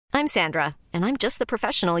I'm Sandra, and I'm just the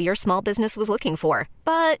professional your small business was looking for.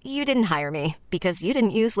 But you didn't hire me because you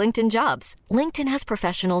didn't use LinkedIn Jobs. LinkedIn has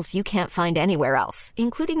professionals you can't find anywhere else,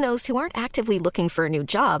 including those who aren't actively looking for a new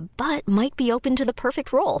job, but might be open to the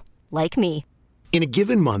perfect role, like me. In a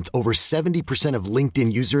given month, over 70% of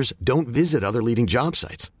LinkedIn users don't visit other leading job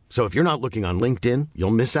sites. So if you're not looking on LinkedIn,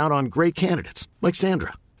 you'll miss out on great candidates like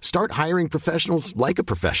Sandra. Start hiring professionals like a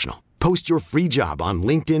professional. Post your free job on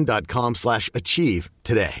linkedin.com/achieve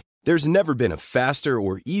today. There's never been a faster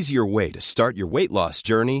or easier way to start your weight loss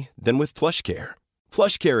journey than with PlushCare.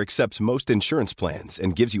 PlushCare accepts most insurance plans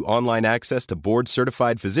and gives you online access to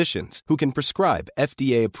board-certified physicians who can prescribe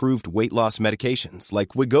FDA-approved weight loss medications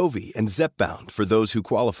like Wegovy and Zepbound for those who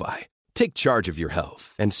qualify. Take charge of your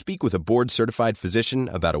health and speak with a board-certified physician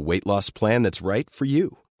about a weight loss plan that's right for you.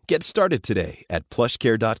 Get started today at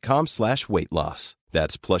plushcare.com/weightloss.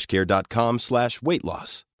 That's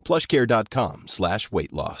plushcare.com/weightloss.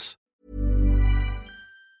 plushcare.com/weightloss.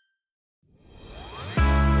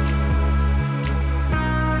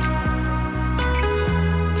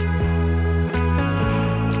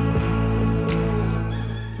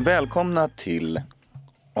 Välkomna till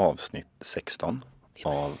avsnitt 16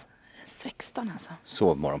 av 16 alltså.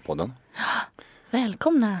 Sovmorgonpodden.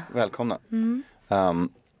 Välkomna. Välkomna.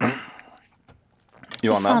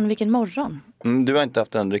 Johanna. Fan, vilken morgon. Du har inte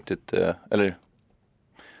haft en riktigt,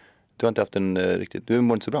 du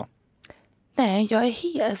mår inte så bra. Nej, jag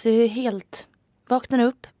är helt vaknar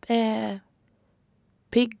upp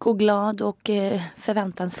pigg och glad och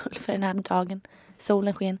förväntansfull för den här dagen.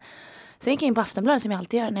 Solen sken. Sen gick jag in på Aftonbladet som jag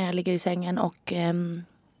alltid gör när jag ligger i sängen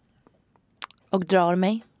och drar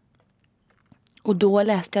mig. Och då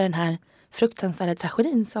läste jag den här fruktansvärda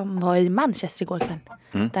tragedin som var i Manchester igår kväll.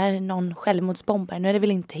 Där någon självmordsbombare, nu är det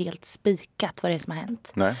väl inte helt spikat vad det är som har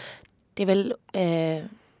hänt. Nej. Det är väl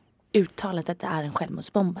uttalat att det är en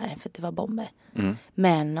självmordsbombare för att det var bomber.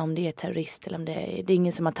 Men om det är terrorist eller om det är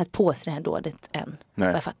ingen som har tagit på sig det här dådet än. Nej.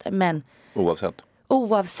 Vad jag fattar. Men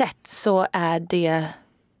oavsett så är det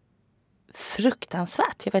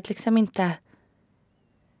fruktansvärt. Jag vet liksom inte.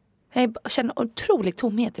 Jag känner otrolig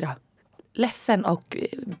tomhet idag. Ledsen och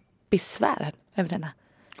besvärad över denna.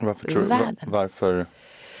 Varför tror du? Varför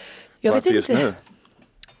vet just inte. Nu?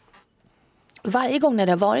 Varje gång när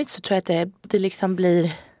det har varit så tror jag att det liksom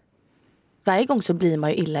blir. Varje gång så blir man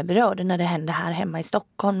ju illa berörd. När det hände här hemma i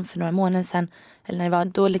Stockholm för några månader sedan. Eller när det var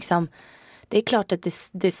då liksom. Det är klart att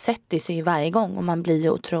det sätter sig varje gång. Och man blir ju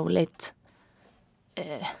otroligt.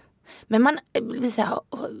 Men man blir så här.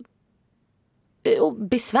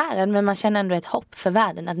 Besvärad, men man känner ändå ett hopp för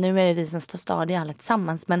världen. Att nu är det vi som står stadiga alla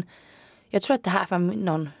tillsammans. Men jag tror att det här var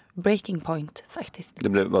någon breaking point faktiskt. Det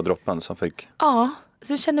var droppen som fick. Ja,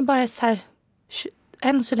 så jag känner bara så här.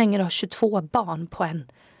 Än så länge då 22 barn på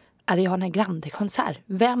en Ariana Grande-konsert.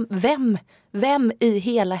 Vem i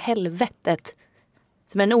hela helvetet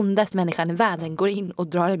som är den ondaste människan i världen går in och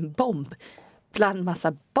drar en bomb bland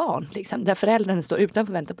massa barn liksom. Där föräldrarna står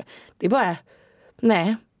utanför och väntar på det. Det är bara,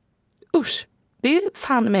 nej. Usch. Det är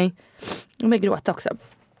fan mig. Jag gråta också.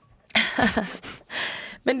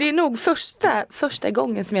 Men det är nog första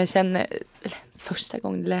gången som jag känner. Eller, första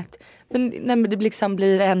gången det lät. Men när det liksom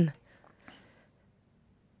blir en.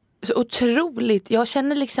 Så otroligt. Jag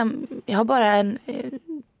känner liksom. Jag har bara en.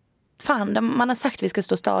 Fan, man har sagt att vi ska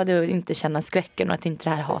stå stadigt och inte känna skräcken. Och att inte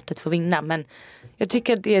det här hatet får vinna. Men jag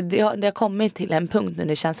tycker att det har kommit till en punkt. Nu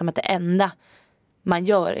det känns som att det enda man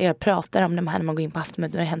gör är att prata om de här när man går in på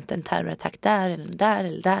Aftonbladet. Det har hänt en terrorattack där eller där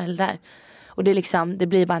eller där eller där. Och det är liksom, det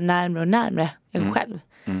blir bara närmare och närmare en själv.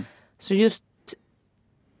 Så just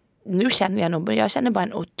nu känner jag känner bara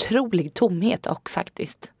en otrolig tomhet och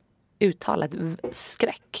faktiskt uttalad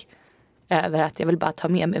skräck över att jag vill bara ta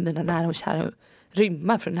med mig mina nära och kära och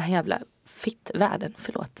rymma från den här jävla fittvärlden.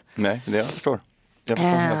 Förlåt. Nej, det jag förstår.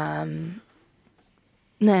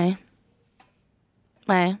 Nej.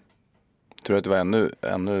 Tror att det var ännu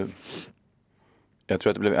jag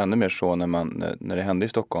tror att det blev ännu mer så när det hände i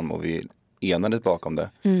Stockholm och vi enades bakom det.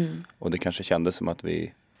 Och det kanske kändes som att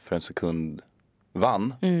vi för en sekund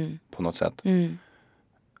vann på något sätt.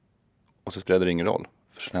 Och så spelade det ingen roll,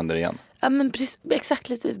 för sen hände det igen. Ja, men precis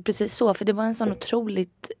så, för det var en sån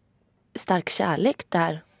otroligt stark kärlek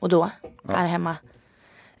där och då, här hemma.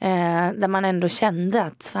 Där man ändå kände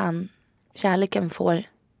att fan, kärleken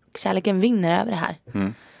vinner över det här.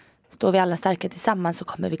 Står vi alla starka tillsammans så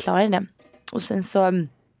kommer vi klara det. Och sen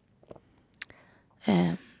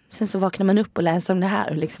så vaknar man upp och läser om det här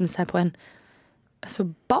och liksom så här på en,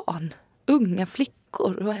 alltså barn, unga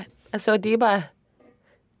flickor och, alltså det är bara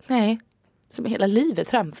som hela livet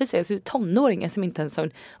framför sig, alltså tonåringar som inte ens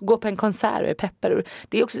går på en konsert och är peppar och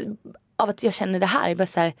det är också av att jag känner det här är bara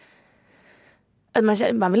så här, att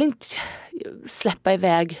man vill inte släppa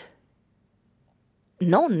iväg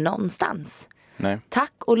någonstans. Nej.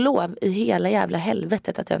 Tack och lov i hela jävla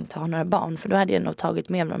helvetet att jag inte har några barn, för då hade jag nog tagit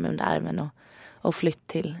med dem under armen och flytt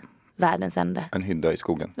till världens ände. En hydda i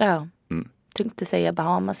skogen. Ja. Tänkte säga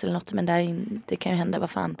Bahamas eller något, men det kan ju hända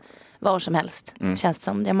var som helst. Känns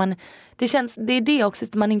som det är det också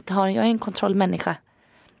att man inte har, jag är en kontrollmänniska.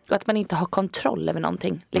 Och att man inte har kontroll över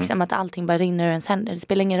någonting. Liksom att allting bara rinner ur ens händer. Det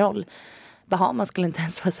spelar ingen roll. Bahamas skulle inte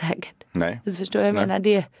ens vara säkert. Nej. Så förstår jag menar,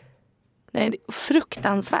 det är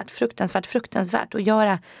fruktansvärt att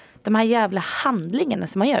göra de här jävla handlingarna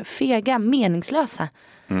som man gör. Fega, meningslösa.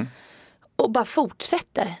 Och bara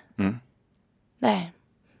fortsätter.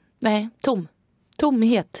 Nej,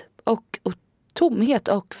 tomhet och tomhet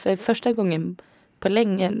och för första gången på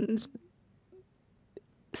länge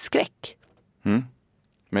skräck.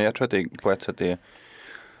 Men jag tror att det på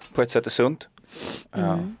ett sätt är sunt.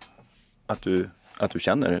 Att du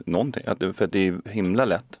känner någonting. För att det är himla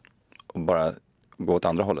lätt att bara gå åt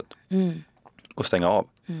andra hållet. Och stänga av.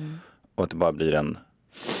 Och att det bara blir en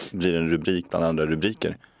rubrik bland andra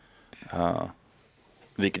rubriker.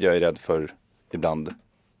 Vilket jag är rädd för ibland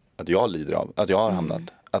att jag lider av. Att jag har hamnat.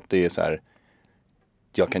 Att det är så här,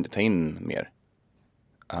 jag kan inte ta in mer.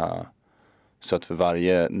 Så att för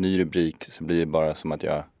varje ny rubrik så blir det bara som att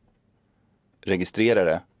jag registrerar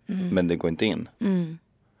det. Men det går inte in.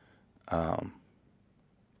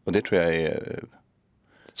 Och det tror jag är...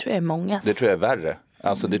 Det tror jag är mångas. Det tror jag är värre.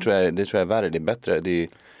 Alltså det tror jag är värre. Det är bättre.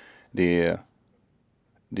 Det är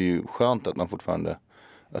ju skönt att man fortfarande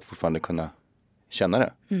kunna känna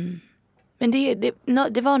det. Men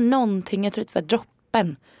det var någonting, jag tror att det var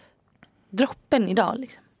droppen idag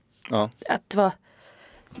liksom. Ja. Att det var,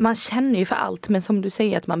 man känner ju för allt, men som du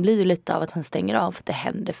säger att man blir ju lite av att man stänger av för att det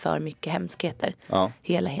händer för mycket hemskheter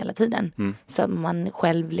hela tiden. Så man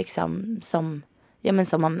själv liksom som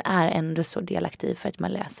man är ändå så delaktiv för att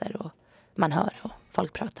man läser och man hör och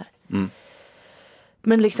folk pratar.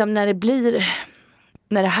 Men liksom när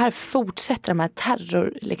det här fortsätter, de här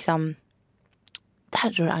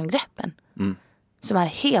terrorangreppen som är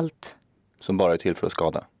helt... Som bara är till för att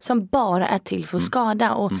skada. Som bara är till för att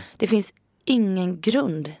skada. Och det finns ingen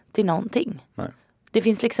grund till någonting. Nej. Det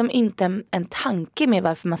finns liksom inte en tanke med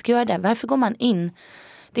varför man ska göra det. Varför går man in?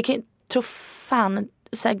 Det kan tro fan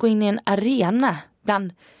så här, gå in i en arena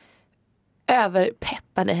bland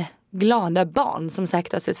överpeppade glada barn som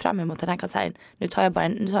säkert har sett fram emot den här konserten. Nu tar jag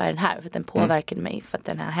den här för att den påverkade mig, för att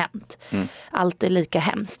den har hänt. Allt är lika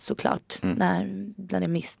hemskt såklart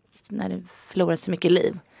när det förlorar så mycket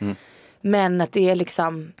liv. Men att det är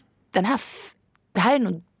liksom det här är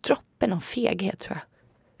nog droppen av feghet, tror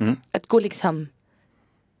jag. Att gå liksom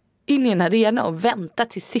in i en arena och vänta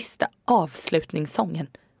till sista avslutningssången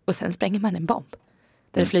och sen spränger man en bomb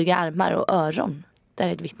där det flyger armar och öron där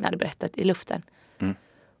ett vittne hade berättat i luften.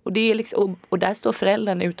 Och det är liksom, och där står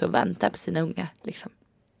föräldrarna ute och väntar på sina unga liksom.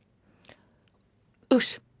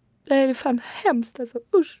 Usch. Det är fan hemskt alltså.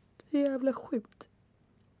 Usch. Det är jävla sjukt.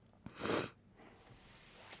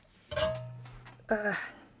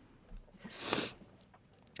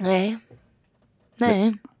 Nej.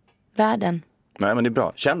 Världen. Nej, men det är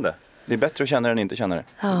bra. Känn det. Det är bättre att känna det än inte känna det.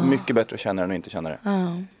 Ja. Mycket bättre att känna det än att inte känna det.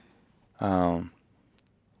 Ja,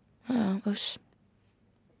 usch.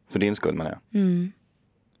 För din skull, menar jag.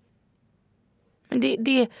 Men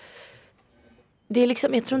det är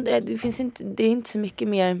liksom, jag tror inte, det finns inte, det är inte så mycket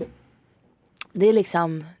mer. Det är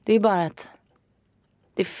liksom, det är bara att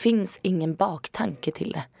det finns ingen baktanke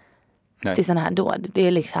till det. Nej. Till sådana här dåd. Det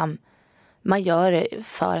är liksom, man gör det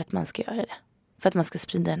för att man ska göra det. För att man ska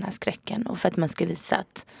sprida den här skräcken och för att man ska visa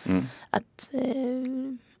att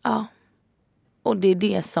ja. Och det är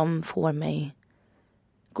det som får mig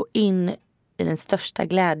gå in i den största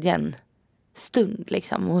glädjen stund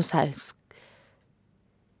liksom och så här.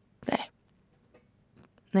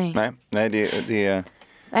 Nej, det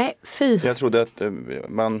nej, fy. jag trodde att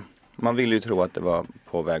man vill ju tro att det var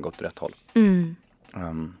på väg åt rätt håll.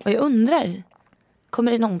 Och jag undrar,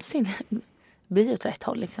 kommer det någonsin bli åt rätt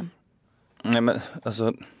håll liksom? Nej, men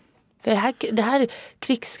alltså, för det här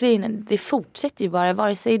krigsgrejen, det fortsätter ju bara,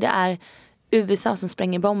 vare sig det är USA som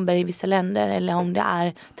spränger bomber i vissa länder eller om det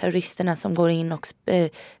är terroristerna som går in och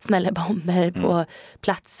smäller bomber på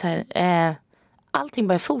platser. Allting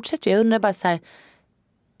bara fortsätter. Jag undrar bara så här,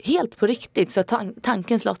 helt på riktigt, så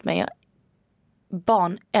tanken slått mig.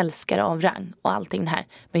 Barn älskar av rang och allting det här.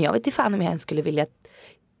 Men jag vet inte fan om jag ens skulle vilja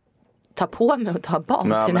ta på mig och ta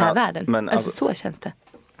barn till den här världen. Men, alltså så känns det.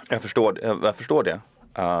 Jag förstår det.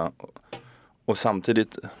 Och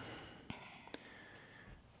samtidigt,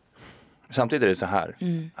 samtidigt är det så här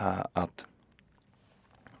att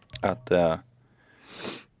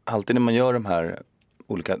alltid när man gör de här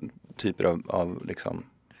olika typer av liksom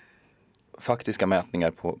faktiska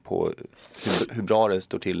mätningar på hur bra det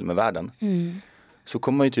står till med världen, så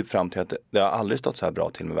kommer man ju typ fram till att det har aldrig stått så här bra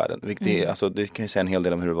till med världen. Vilket är, alltså, det kan ju säga en hel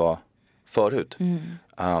del om hur det var förut.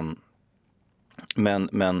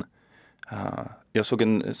 Men jag såg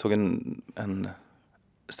en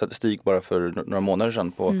statistik bara för några månader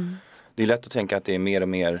sedan på, det är lätt att tänka att det är mer och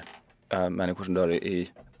mer människor som dör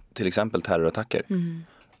i till exempel terrorattacker.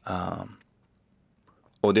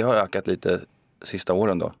 Och det har ökat lite sista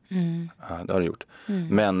åren då. Det har det gjort.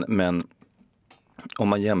 Men om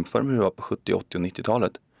man jämför med hur det var på 70, 80 och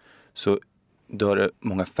 90-talet, så dör det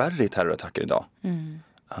många färre i terrorattacker idag.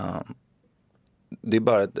 Det är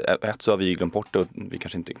bara ett så har vi glömt bort det och vi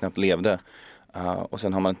kanske inte knappt levde. Och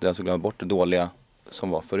sen har man inte ens glömt bort det dåliga som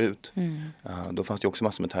var förut. Då fanns det också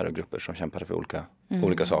massor med terrorgrupper som kämpade för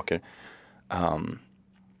olika saker.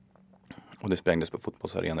 Och det sprängdes på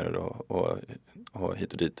fotbollsarenor och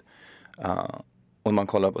hit och dit. Och om man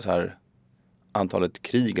kollar på så här antalet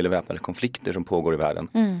krig eller väpnade konflikter som pågår i världen,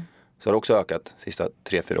 så har det också ökat de sista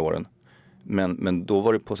 3-4 åren. Men då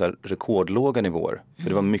var det på så här rekordlåga nivåer. För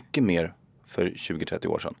det var mycket mer för 20-30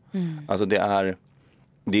 år sedan. Alltså det är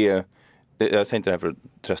jag säger inte det här för att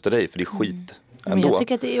trösta dig, för det är skit ändå. Men jag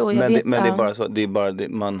tycker att det är, men det är bara så, det är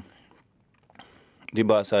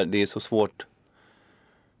bara så här, det är så svårt.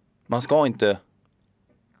 Man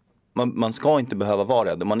ska inte behöva vara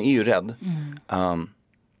rädd. Man är ju rädd.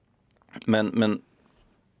 Men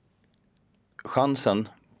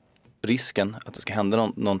risken att det ska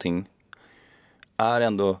hända någonting är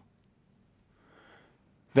ändå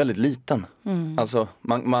väldigt liten. Alltså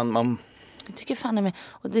man jag tycker fan det med,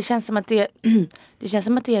 och det känns som att det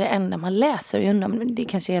är det enda man läser. Jag undrar om det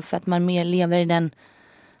kanske är för att man mer lever i den,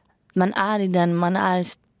 man är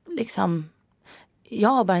liksom, jag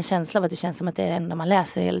har bara en känsla av att det känns som att det är det enda man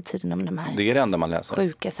läser hela tiden om de här, det är det enda man läser,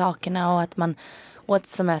 sjuka sakerna, och att man, och att,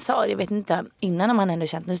 som jag sa, jag vet inte, innan har man ändå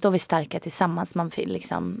känt, nu står vi starka tillsammans, man vill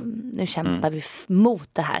liksom, nu kämpar vi mot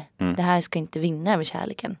det här. Det här ska inte vinna över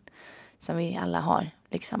kärleken som vi alla har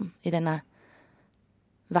liksom i denna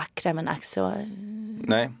vackra men ack så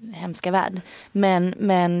hemska värld.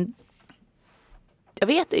 Men jag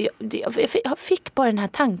vet, jag fick bara den här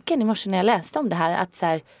tanken i morse när jag läste om det här, att så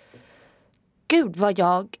här, gud vad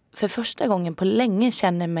jag för första gången på länge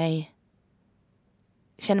känner mig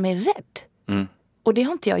rädd. Och det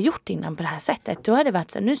har inte jag gjort innan på det här sättet. Då har det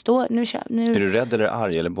varit så här, nu. Är du rädd eller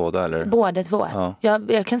arg eller båda? Eller? Båda två. Ja.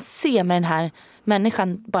 Jag kan se med den här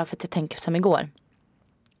människan, bara för att jag tänker som igår,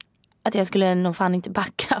 att jag skulle nog fan inte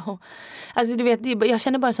backa. Alltså du vet, jag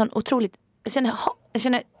känner bara sån otroligt, jag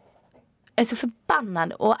känner är så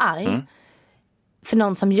förbannad och arg för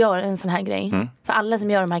någon som gör en sån här grej. För alla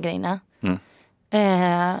som gör de här grejerna.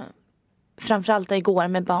 Framförallt igår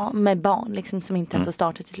med barn liksom, som inte ens har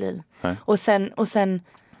startat sitt liv. Och sen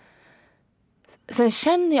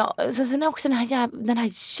känner jag, sen är också den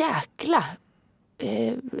här jäkla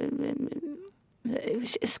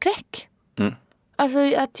skräck.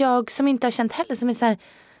 Alltså att jag som inte har känt heller, som är så här,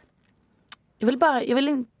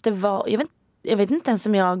 jag vet inte ens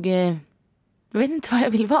om jag vet inte vad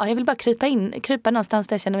jag vill vara. Jag vill bara krypa någonstans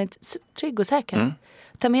där jag känner mig trygg och säker.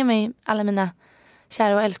 Ta med mig alla mina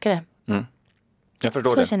kära och älskare. Jag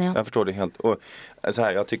förstår det. Jag förstår det helt. Och så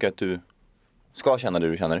här, jag tycker att du ska känna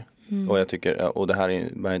det du känner. Och jag tycker, och det här är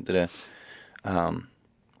bara inte det,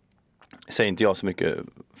 säger inte jag så mycket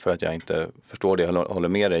för att jag inte förstår det, jag håller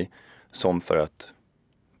med dig, som för att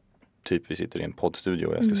typ vi sitter i en poddstudio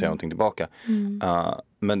och jag ska säga någonting tillbaka.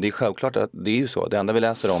 Men det är självklart att det är ju så. Det enda vi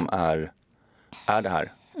läser om är det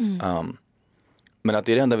här. Men att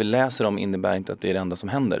det är det enda vi läser om innebär inte att det är det enda som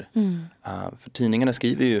händer. För tidningarna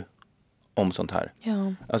skriver ju om sånt här.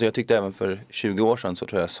 Alltså jag tyckte även för 20 år sedan så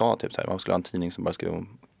tror jag sa typ så här, man skulle ha en tidning som bara skrev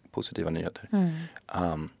om positiva nyheter.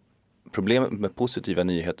 Problemet med positiva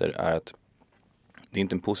nyheter är att det är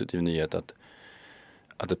inte en positiv nyhet att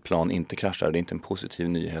ett plan inte kraschar. Det är inte en positiv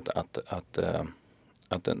nyhet att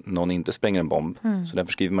någon inte spränger en bomb. Så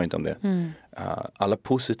därför skriver man inte om det. Alla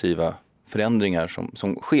positiva förändringar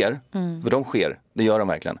som sker, för de sker, det gör de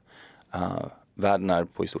verkligen. Världen är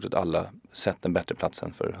på i stort sett alla sätt en bättre plats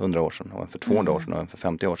än för 100 år sedan och än för 200 år sedan och än för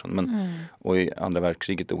 50 år sedan. Och i andra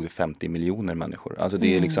världskriget dog det 50 miljoner människor. Alltså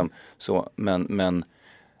det är liksom så, men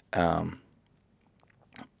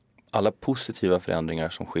alla positiva förändringar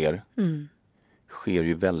som sker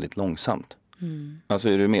ju väldigt långsamt. Alltså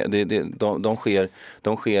är du med?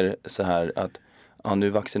 De sker så här Ja, nu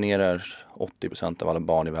vaccinerar 80% av alla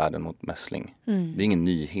barn i världen mot mässling. Det är ingen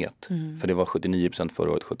nyhet. För det var 79%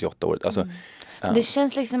 förra året, 78%. Alltså, Det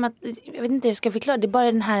känns liksom att, jag vet inte hur jag ska förklara, det är bara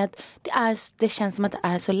den här att det känns som att det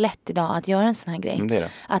är så lätt idag att göra en sån här grej. Det är det.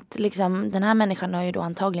 Att liksom, den här människan har ju då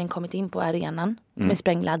antagligen kommit in på arenan med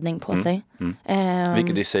sprängladdning på sig.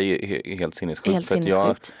 Vilket i sig är helt sinnessjukt. Helt för att jag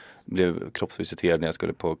sinnessjukt. blev kroppsvisiterad när jag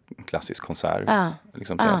skulle på klassisk konsert.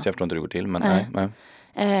 Liksom, så jag förstår inte hur det går till, men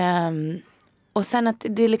nej. Och sen att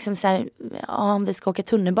det är liksom så här, om vi ska åka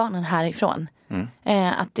tunnelbanan härifrån.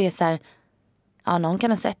 Att det är så här, någon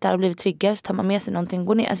kan ha sett det här och blivit triggad, så tar man med sig någonting och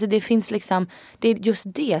går ner. Alltså det finns liksom, det är just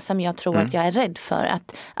det som jag tror att jag är rädd för.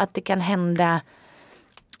 Att det kan hända,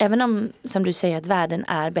 även om, som du säger, att världen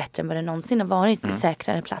är bättre än vad det någonsin har varit, en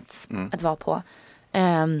säkrare plats att vara på.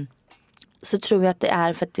 Så tror jag att det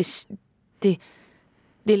är för att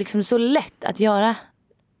det är liksom så lätt att göra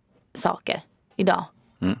saker idag.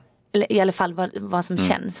 Eller i alla fall vad som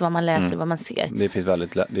känns, vad man läser, vad man ser. Det finns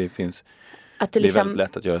väldigt lätt, det är väldigt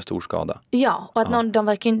lätt att göra stor skada. Ja, och att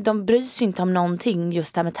de bryr sig inte om någonting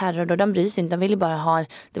just det här med terror. Då. De bryr sig inte, de vill ju bara ha.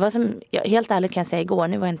 Det var som, helt ärligt kan jag säga igår,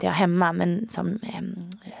 nu var inte jag hemma, men som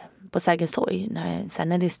på Sergels torg,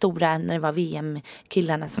 när det är stora, när det var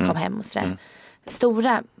VM-killarna som kom hem och sådär.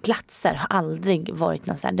 Stora platser har aldrig varit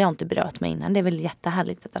något sådär, det har inte berört mig innan. Det är väl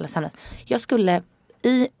jättehärligt att alla samlas. Jag skulle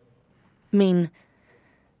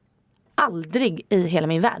aldrig i hela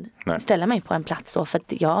min värld ställa mig på en plats så, för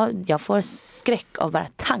att jag får skräck av bara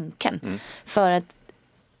tanken. För att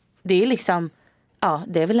det är liksom,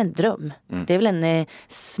 det är väl en dröm. Det är väl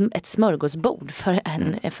ett smörgåsbord för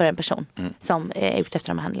en person som är ute efter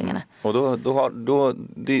de här handlingarna. Och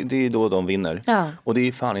det är då de vinner. Ja. Och det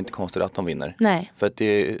är fan inte konstigt att de vinner. Nej. För att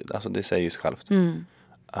det säger ju sig självt.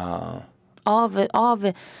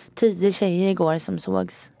 Av 10 tjejer igår som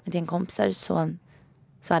sågs med en kompisar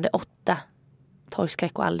så hade 8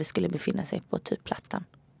 torgskräck och aldrig skulle befinna sig på typ plattan.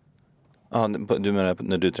 Ja, du menar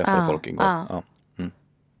när du träffade folk igår? Ja.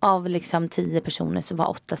 Av liksom 10 personer så var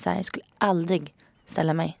 8 så här, jag skulle aldrig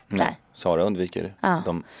ställa mig där. Sara undviker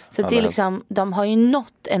dem. Så det är liksom, de har ju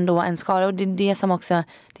nått ändå en skara, och det är det som också,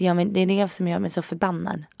 det är det som gör mig så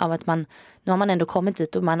förbannad av att nu har man ändå kommit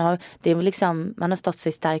dit och man har stått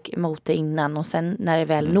sig stark emot det innan, och sen när det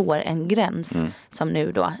väl når en gräns som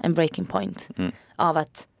nu då, en breaking point av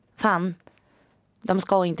att fan, de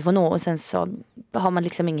ska inte få nå, och sen så har man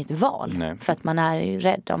liksom inget val för att man är ju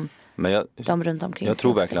rädd om de runt omkring. Jag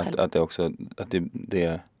tror verkligen att det också, att det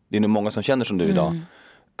är nog många som känner som du idag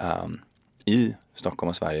i Stockholm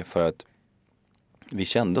och Sverige, för att vi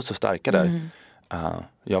kände oss så starka där.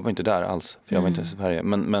 Jag var inte där alls, för jag var inte i Sverige,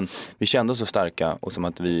 men vi kände oss så starka, och som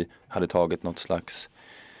att vi hade tagit något slags,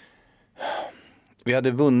 vi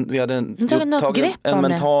hade tagit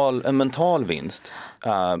en mental vinst,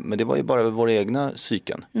 men det var ju bara över våra egna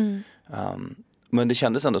psyken. Men det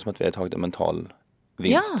kändes ändå som att vi hade tagit en mental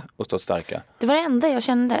vinst och stått starka. Det var det enda jag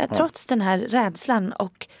kände. Trots den här rädslan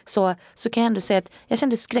och så kan jag ändå säga att jag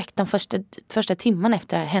kände skräck de första timmarna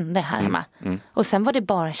efter det här hände här hemma. Och sen var det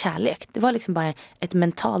bara kärlek. Det var liksom bara ett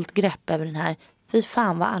mentalt grepp över den här. Fy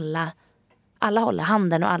fan vad alla håller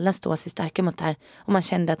handen och alla står sig starka mot det här. Och man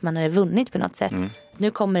kände att man hade vunnit på något sätt.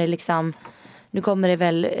 Nu kommer det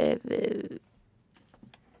väl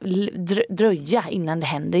dröja innan det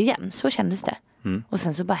händer igen. Så kändes det. Och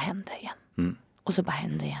sen så bara händer det igen. Och så bara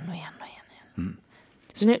händer det igen och igen och igen.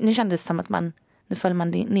 Så nu kändes det som att nu föll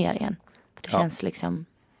man ner igen. För det känns liksom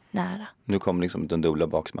nära. Nu kommer liksom den dubbla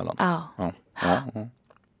baksmällan.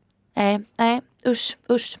 Nej,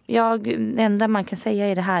 usch. Det enda man kan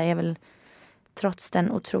säga i det här är väl, trots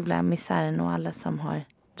den otroliga misären och alla som har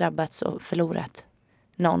drabbats och förlorat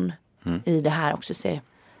någon i det här också, se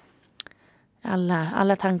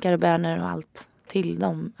alla tankar och böner och allt till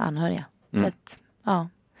de anhöriga. För att,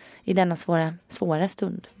 i denna svåra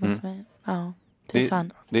stund.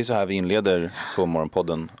 Det är så här vi inleder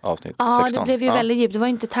Sovmorgonpodden avsnitt 16. Ja, det blev ju väldigt djupt. Det var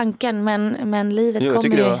inte tanken, men livet kommer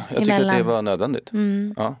ju emellan. Jag tycker att det var nödvändigt.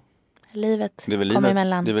 Livet kommer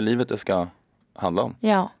emellan. Det är väl livet det ska handla om.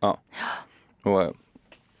 Ja. Och,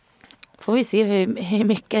 får vi se hur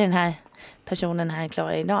mycket den här personen här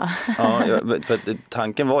klarar idag. För att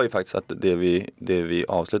tanken var ju faktiskt att det vi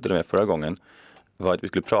avslutade med förra gången var att vi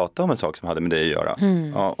skulle prata om en sak som hade med dig att göra.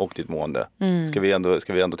 Och ditt mående. Ska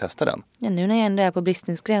vi ändå testa den? Ja, nu när jag ändå är på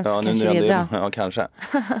bristningsgräns så kanske det är bra. Ja, kanske.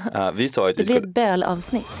 Vi sa att det blir ett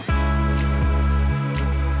bölavsnitt.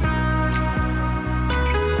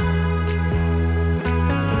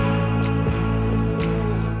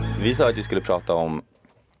 Vi sa att vi skulle prata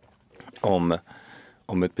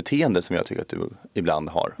om ett beteende som jag tycker att du ibland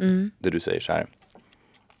har. Där du säger så här: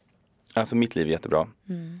 alltså mitt liv är jättebra.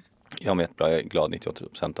 Jag mår bra, jag är glad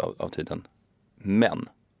 98% av tiden. Men,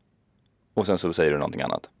 och sen så säger du någonting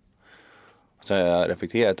annat. Så har jag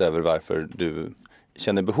reflekterat över varför du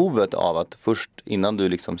känner behovet av att först innan du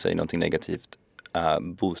liksom säger någonting negativt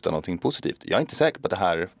boosta någonting positivt. Jag är inte säker på att det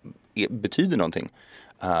här betyder någonting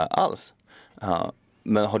alls.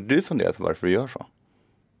 Men har du funderat på varför du gör så?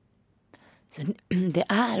 Så det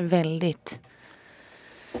är väldigt...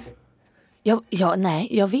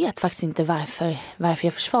 Jag vet faktiskt inte varför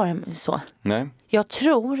jag försvarar mig så. Nej. Jag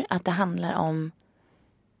tror att det handlar om...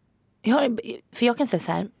 För jag kan säga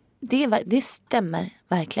så här, det stämmer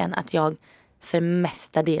verkligen att jag för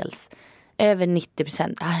mestadels över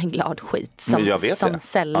 90% är en glad skit som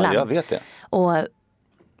sällan. Ja, jag vet det. Och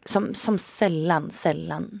som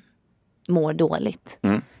sällan mår dåligt.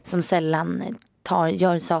 Som sällan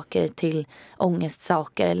gör saker till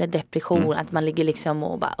ångestsaker eller depression. Att man ligger liksom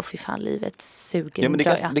och bara, fy fan, livet suger. Ja, men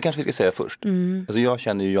det kanske vi ska säga först. Alltså jag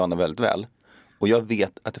känner ju Joanna väldigt väl. Och jag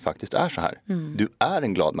vet att det faktiskt är så här. Du är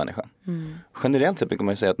en glad människa. Generellt sett brukar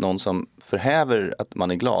man ju säga att någon som förhäver att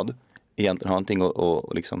man är glad egentligen har någonting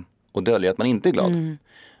och dölja att man inte är glad.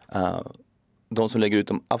 De som lägger ut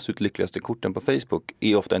de absolut lyckligaste korten på Facebook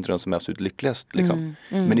är ofta inte de som är absolut lyckligast. Liksom.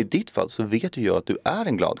 Men i ditt fall så vet ju jag att du är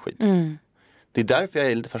en glad skit. Det är därför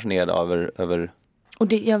jag är lite fascinerad över...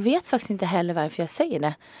 Och jag vet faktiskt inte heller varför jag säger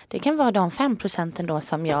det. Det kan vara de 5% då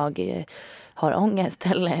som jag har ångest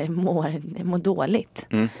eller mår dåligt.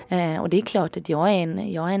 Och det är klart att jag är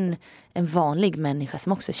en vanlig människa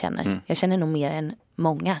som också känner. Jag känner nog mer än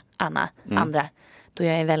många andra. Då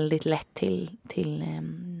jag är väldigt lätt till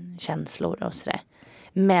känslor och sådär.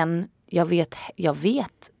 Men jag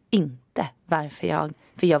vet inte varför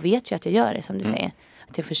för jag vet ju att jag gör det som du säger.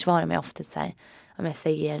 Att jag försvarar mig ofta så här, om jag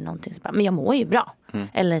säger någonting så bara, men jag mår ju bra.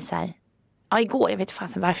 Eller så här, igår, jag vet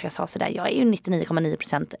fasen varför jag sa sådär. Jag är ju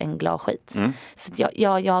 99,9% en glad skit. Så att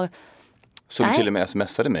jag så du till och med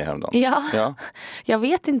smsade mig häromdagen? Ja, jag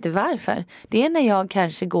vet inte varför. Det är när jag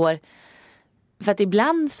kanske går, för att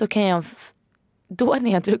ibland så kan jag, då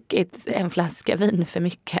när jag druckit en flaska vin för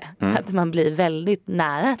mycket, att man blir väldigt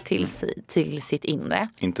nära till sitt inre.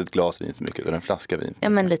 Inte ett glas vin för mycket, utan en flaska vin för mycket. Ja,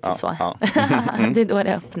 men lite så. Ja. Det är då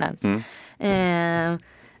det öppnas.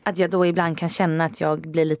 Att jag då ibland kan känna att jag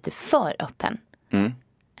blir lite för öppen.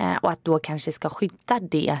 Och att då kanske ska skydda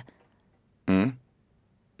det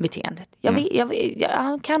beteendet.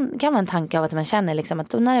 Jag kan vara en tanke av att man känner liksom att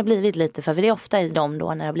då när det har blivit lite för det är ofta i dem då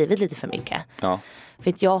när det har blivit lite för mycket. Ja. För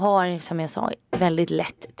att jag har, som jag sa, väldigt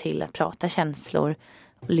lätt till att prata känslor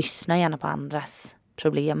och lyssna gärna på andras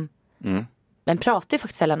problem. Men pratar ju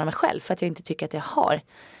faktiskt sällan om mig själv för att jag inte tycker att jag har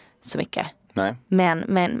så mycket. Nej.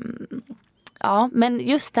 Men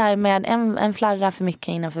just där med en flarra för mycket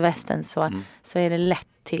innanför västen så är det lätt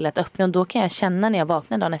till att öppna. Och då kan jag känna när jag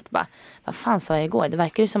vaknar dagen efter bara, vad fan sa jag igår? Det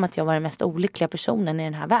verkar ju som att jag var den mest olyckliga personen i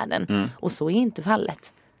den här världen. Och så är inte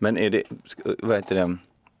fallet. Men är det, vad heter det,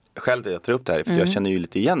 skälet att jag tar upp det här, för jag känner ju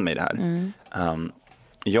lite igen mig i det här.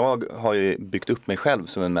 Jag har ju byggt upp mig själv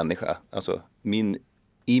som en människa. Alltså min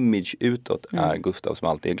image utåt är Gustav som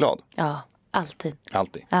alltid är glad. Ja, alltid.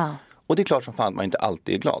 Alltid. Ja. Och det är klart som fan att man inte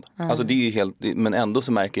alltid är glad. Alltså det är ju helt, men ändå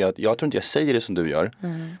så märker jag att jag tror inte jag säger det som du gör.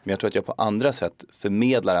 Men jag tror att jag på andra sätt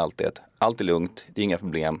förmedlar alltid att allt är lugnt, det är inga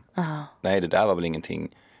problem. Nej, det där var väl ingenting.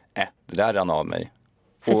 Det där rann av mig.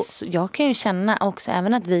 Jag kan ju känna också,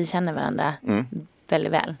 även att vi känner varandra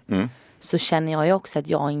väldigt väl. Så känner jag ju också att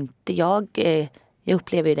jag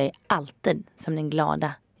upplever ju dig alltid som den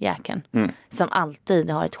glada jäkeln. Som alltid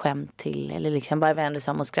har ett skämt till eller liksom bara vänder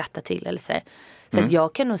sig om och skrattar till eller så. Så att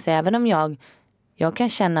jag kan nog säga, även om jag kan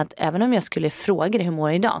känna att även om jag skulle fråga dig hur mår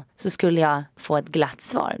du idag, så skulle jag få ett glatt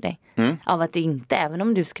svar av dig. Av att det inte, även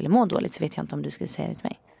om du skulle må dåligt, så vet jag inte om du skulle säga det till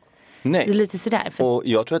mig. Nej. Det är lite sådär. Och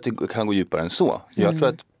jag tror att det kan gå djupare än så.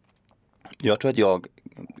 Jag tror att jag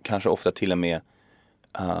kanske ofta till och med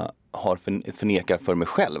har förnekar för mig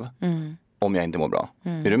själv om jag inte mår bra.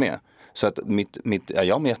 Är du med? Så att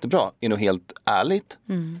jag mår jättebra är nog helt ärligt.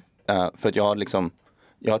 För att jag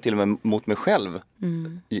har till och med mot mig själv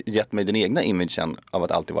gett mig den egna imagen av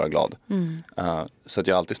att alltid vara glad. Så att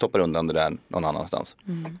jag alltid stoppar undan det där någon annanstans.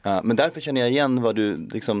 Men därför känner jag igen vad du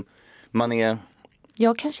liksom, man är...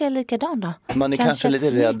 Jag kanske är likadan då. Man är kanske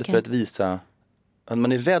lite rädd för att visa...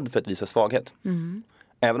 Man är rädd för att visa svaghet.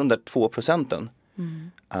 Även om de där 2%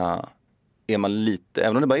 är man lite...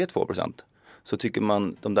 Även om det bara är 2%, så tycker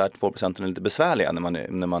man de där 2% är lite besvärliga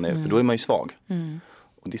när man är för då är man ju svag.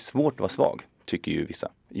 Och det är svårt att vara svag, tycker ju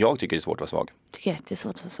vissa. Jag tycker det är svårt att vara svag. Tycker att det är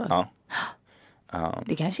svårt att vara svag? Ja.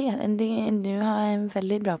 Det kanske är... Du har en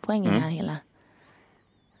väldigt bra poäng i det här hela.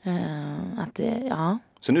 Att det,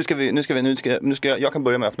 Så nu ska jag kan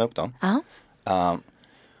börja med att öppna upp då.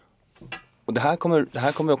 Och det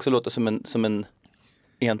här kommer också låta som en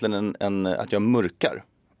egentligen en att jag mörkar.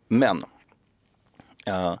 Men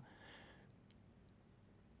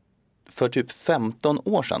för typ 15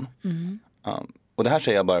 år sedan. Och det här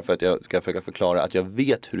säger jag bara för att jag ska försöka förklara att jag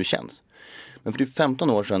vet hur det känns. Men för typ 15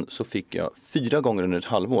 år sedan så fick jag 4 gånger under ett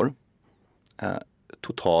halvår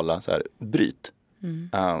totala så här, bryt.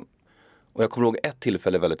 Och jag kommer ihåg ett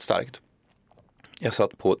tillfälle väldigt starkt. Jag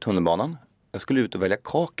satt på tunnelbanan. Jag skulle ut och välja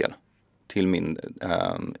kakel till min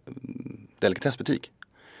delikatessbutik.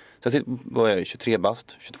 Så jag var jag 23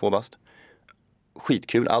 bast, 22 bast.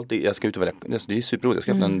 Skitkul, alltid, jag ska ut och välja, det är superroligt, jag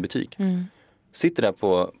ska öppna en butik. Sitter där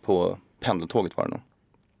på pendeltåget var det nog.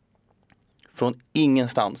 Från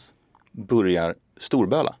ingenstans börjar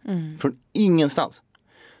storböla. Från ingenstans.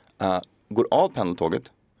 Går av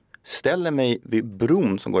pendeltåget, ställer mig vid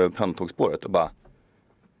bron som går över pendeltågsspåret och bara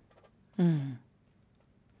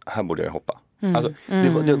här borde jag hoppa. Alltså,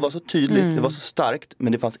 det var så tydligt, det var så starkt,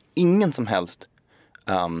 men det fanns ingen som helst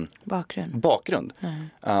bakgrund.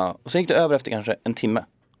 Och sen gick det över efter kanske en timme.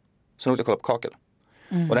 Så åkte jag kolla på kakel.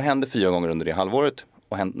 Och det hände 4 gånger under det halvåret.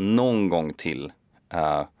 Och hänt någon gång till.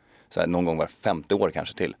 Så här, någon gång var 5:e år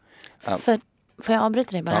kanske till. Får jag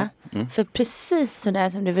avbryta dig bara? För precis så där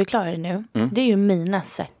som du förklarar nu. Det är ju mina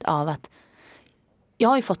sätt av att. Jag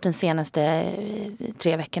har ju fått den senaste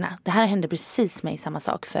 3 veckorna. Det här hände precis mig samma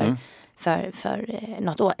sak för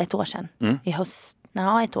ett år sedan. I höst.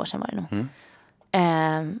 Ja, 1 år sedan var det nog.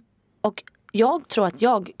 Och jag tror att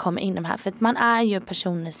jag kommer in i de här. För att man är ju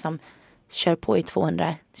personer som kör på i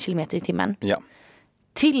 200 kilometer i timmen. Ja.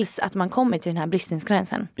 Tills att man kommer till den här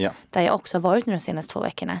bristningsgränsen. Ja. Där jag också har varit nu de senaste 2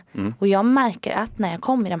 veckorna. Och jag märker att när jag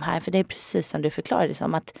kommer i de här. För det är precis som du förklarade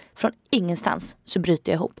som. Att från ingenstans så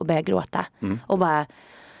bryter jag ihop och börjar gråta. Och bara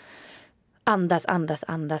andas.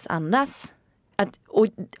 Och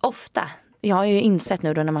ofta. Jag har ju insett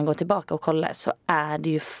nu då när man går tillbaka och kollar. Så är det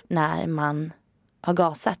ju när man har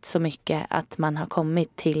gasat så mycket att man har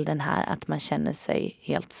kommit till den här att man känner sig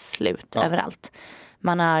helt slut överallt.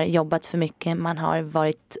 Man har jobbat för mycket, man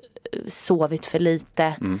har sovit för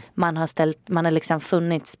lite, man har liksom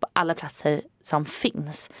funnits på alla platser som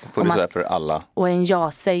finns. Funnits där för alla. Och en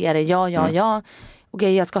ja-sägare, ja.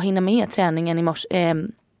 Okej, jag ska hinna med träningen i morse.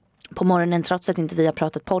 På morgonen trots att inte vi har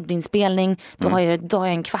pratat poddinspelning. Då har jag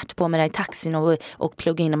en kvart på mig där i taxin och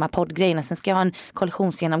plugga in de här poddgrejerna. Sen ska jag ha en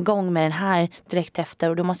kollektionsgenomgång med den här direkt efter.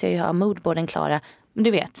 Och då måste jag ju ha moodboarden klara. Men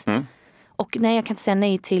du vet. Och nej, jag kan inte säga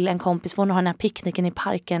nej till en kompis. För hon har den här picknicken i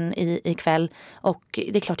parken ikväll. Och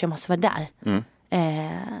det är klart jag måste vara där.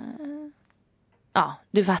 Ja,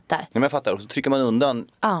 du fattar. Ja, men jag fattar. Och så trycker man undan.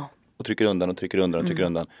 Och trycker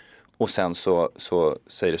undan. Och sen så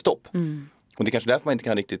säger det stopp. Och det är kanske därför man inte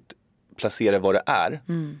kan riktigt placera vad det är.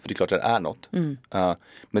 För det är klart att det är något.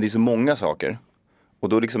 Men det är så många saker. Och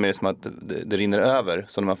då liksom är det som att det rinner över.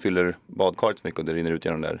 Så när man fyller badkaret så mycket och det rinner ut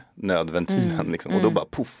genom den där nödventilen. Liksom, och då bara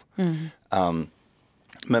puff.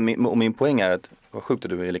 Men min poäng är att, vad sjukt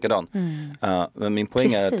att du är likadan. Men min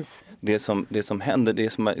poäng är att det som händer,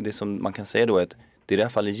 det som man kan säga då är att det i det här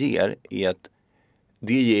fallet ger är att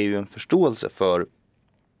det ger ju en förståelse för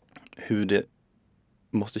hur det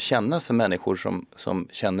måste kännas för människor som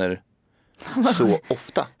känner så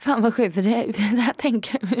ofta. Fan vad sjukt, för det här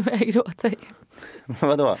tänker jag när jag gråter.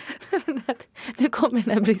 Vadå? Du kommer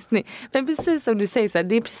den här bristning. Men precis som du säger så här,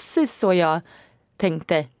 det är precis så jag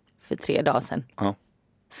tänkte för 3 dagar sedan.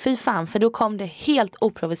 Fy fan, för då kom det helt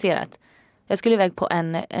oprovocerat. Jag skulle iväg på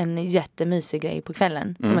en jättemysig grej på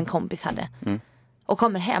kvällen som en kompis hade. Och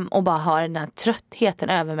kommer hem och bara har den här tröttheten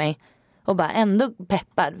över mig. Och bara ändå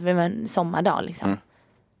peppad för en sommardag liksom.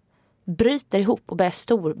 Bryter ihop och börjar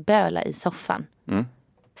storböla i soffan.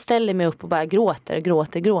 Ställer mig upp och bara gråter.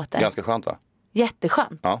 Ganska skönt, va?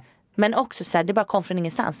 Jätteskönt. Ja. Men också så här, det bara kom från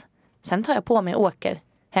ingenstans. Sen tar jag på mig och åker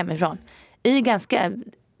hemifrån. I ganska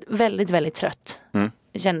väldigt, väldigt trött.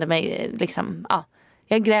 Jag kände mig liksom,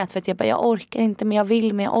 jag grät för att jag orkar inte, men jag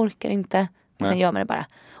vill, men jag orkar inte. Och sen gör man det bara.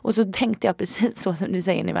 Och så tänkte jag precis så som du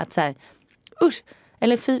säger nu, att så här, usch,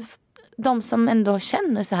 eller de som ändå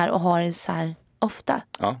känner så här och har det så här ofta.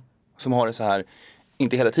 Ja, som har det så här,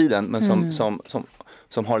 inte hela tiden, men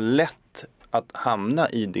som har lätt att hamna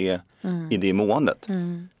i det måendet.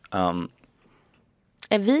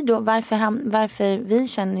 Är vi då, varför vi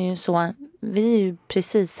känner ju så, vi är ju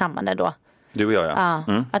precis samma där då. Du och jag,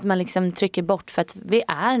 ja. Att man liksom trycker bort, för att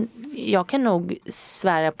jag kan nog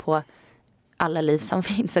svära på alla liv som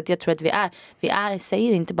finns, att jag tror att vi är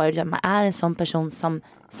säger inte bara att man är en sån person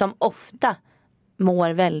som ofta mår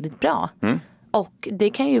väldigt bra. Och det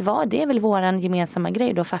kan ju vara, det är väl våran gemensamma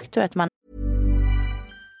grej då, faktor att man.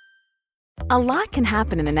 A lot can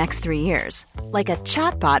happen in the next 3 years. Like a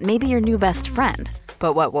chatbot may be your new best friend.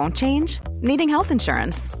 But what won't change? Needing health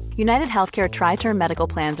insurance. United Healthcare Tri-Term Medical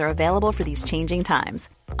Plans are available for these changing times.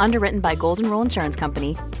 Underwritten by Golden Rule Insurance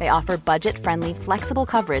Company, they offer budget-friendly, flexible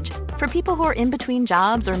coverage for people who are in between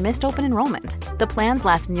jobs or missed open enrollment. The plans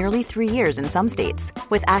last nearly 3 years in some states,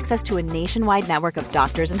 with access to a nationwide network of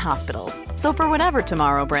doctors and hospitals. So for whatever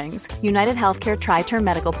tomorrow brings, United Healthcare Tri-Term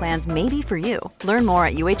Medical Plans may be for you. Learn more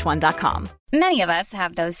at uh1.com. Many of us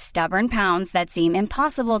have those stubborn pounds that seem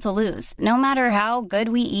impossible to lose, no matter how good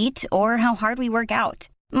we eat or how hard we work out.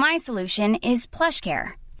 My solution is PlushCare.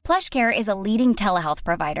 PlushCare is a leading telehealth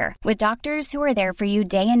provider with doctors who are there for you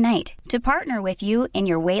day and night to partner with you in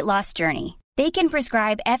your weight loss journey. They can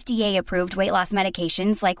prescribe FDA-approved weight loss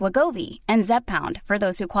medications like Wegovy and Zepbound for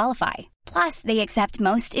those who qualify. Plus, they accept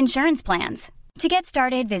most insurance plans. To get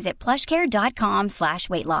started, visit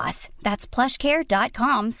plushcare.com/weightloss. That's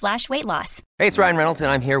plushcare.com/weightloss. Hey, it's Ryan Reynolds,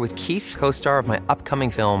 and I'm here with Keith, co-star of my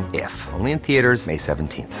upcoming film, If, only in theaters May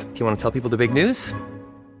 17th. Do you want to tell people the big news?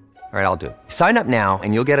 All right, I'll do it. Sign up now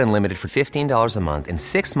and you'll get unlimited for $15 a month and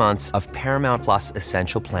 6 months of Paramount Plus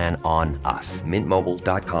Essential Plan on us.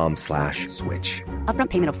 MintMobile.com/switch. Upfront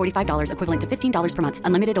payment of $45 equivalent to $15 per month.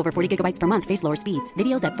 Unlimited over 40 gigabytes per month. Face lower speeds.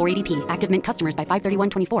 Videos at 480p. Active Mint customers by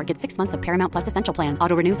 531.24 get 6 months of Paramount Plus Essential Plan.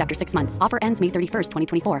 Auto renews after 6 months. Offer ends May 31st,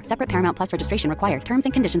 2024. Separate Paramount Plus registration required. Terms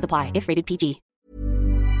and conditions apply if rated PG.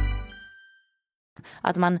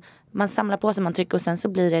 Att man samlar på sig, man trycker och sen så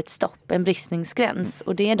blir det ett stopp, en bristningsgräns.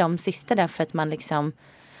 Och det är de sista där för att man liksom,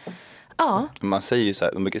 ja. Man säger ju så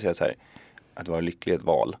här, man brukar säga så här, att vara lycklig är ett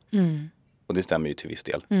val. Och det stämmer ju till viss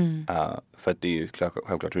del. För att det är ju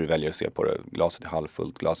självklart hur du väljer att se på det. Glaset är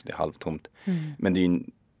halvfullt, glaset är halvtomt. Men det är ju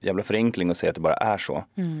en jävla förenkling att säga att det bara är så.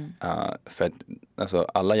 För att alltså,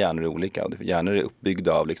 alla hjärnor är olika. Och hjärnor är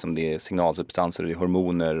uppbyggda av liksom, det är signalsubstanser och det är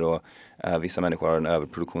hormoner. Och vissa människor har en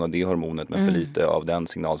överproduktion av det hormonet men för lite av den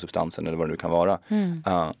signalsubstansen eller vad det nu kan vara.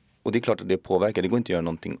 Och det är klart att det påverkar. Det går inte att göra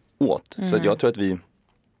någonting åt. Så jag tror att vi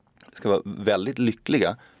ska vara väldigt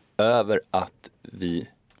lyckliga över att vi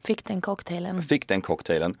fick den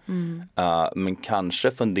cocktailen. Men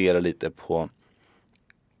kanske fundera lite på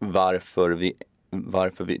varför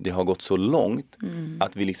det har gått så långt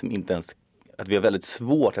att vi liksom inte ens, att vi har väldigt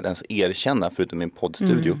svårt att ens erkänna, förutom i en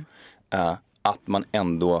poddstudio, att man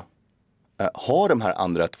ändå har de här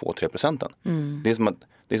andra 2-3%. Det är som att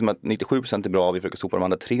 97% är bra, vi försöker sopa de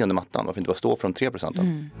andra 3 under mattan. Varför inte bara stå för de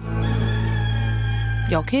 3%?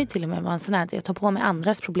 Jag kan ju till och med vara en sån här att jag tar på mig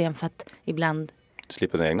andras problem för att ibland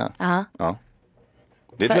slipper den egna. Ja.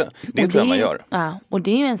 Det tror jag man gör. Ja, och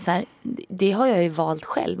det är ju en så här, det har jag ju valt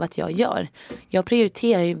själv att jag gör. Jag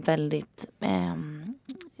prioriterar ju väldigt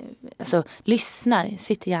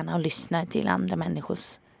sitter gärna och lyssnar till andra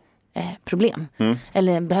människors problem.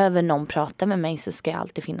 Eller behöver någon prata med mig så ska jag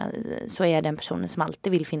alltid finnas, så är jag den personen som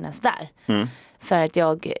alltid vill finnas där. För att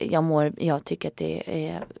jag tycker att det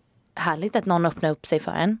är härligt att någon öppnar upp sig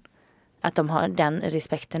för en. Att de har den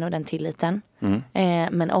respekten och den tilliten.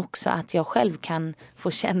 Men också att jag själv kan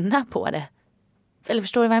få känna på det. Eller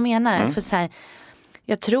förstår du vad jag menar? För så här,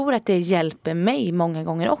 jag tror att det hjälper mig många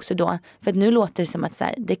gånger också då. För att nu låter det som att så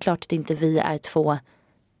här, det är klart att inte vi är två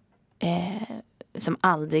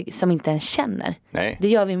som inte ens känner. Nej. Det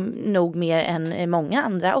gör vi nog mer än många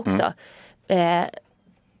andra också.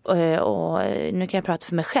 Och nu kan jag prata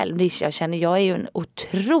för mig själv. Jag är ju en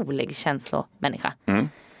otrolig känslomänniska.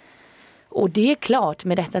 Och det är klart,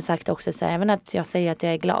 med detta sagt också, så även att jag säger att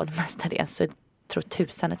jag är glad mestadels, så tror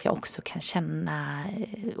tusan att jag också kan känna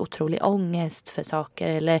otrolig ångest för saker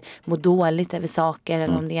eller må dåligt över saker,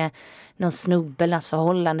 eller om det är någon snubbelnas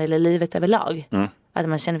förhållande eller livet överlag. Att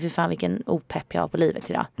man känner, för fan vilken opepp jag har på livet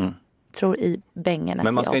idag. Tror i bängen att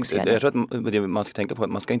men man ska jag också inte, jag tror att det man ska tänka på, att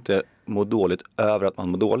man ska inte må dåligt över att man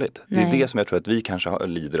mår dåligt. Det är det som jag tror att vi kanske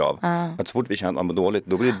lider av. Att så fort vi känner att man mår dåligt,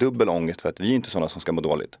 då blir det dubbel ångest för att vi är inte sådana som ska må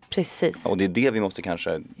dåligt. Precis. Och det är det vi måste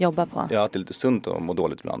kanske jobba på. Ja, att det är lite sunt att må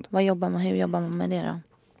dåligt ibland. Hur jobbar man med det då?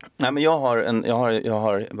 Nej, men jag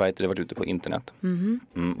har varit ute på internet.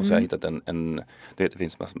 Och så har jag hittat det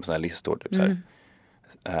finns massor med sådana här listor typ så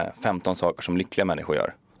här, 15 saker som lyckliga människor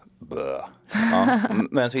gör. Ja.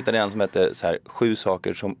 Men så hittade jag en som heter så här, 7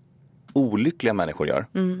 saker som olyckliga människor gör.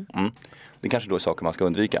 Det kanske då är saker man ska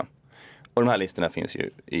undvika. Och de här listorna finns ju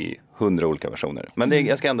i 100 olika versioner. Men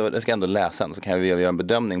jag ska ändå läsa den, så kan vi göra en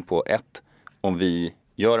bedömning på om vi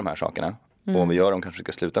gör de här sakerna. Och om vi gör dem kanske vi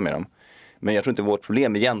ska sluta med dem. Men jag tror inte vårt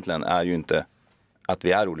problem egentligen är ju inte att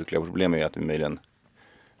vi är olyckliga. Vårt problem är ju att vi möjligen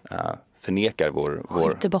förnekar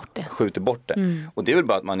skjuter bort det. Och det är väl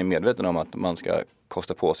bara att man är medveten om att man ska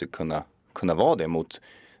kosta på sig kunna vara det mot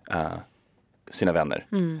sina vänner.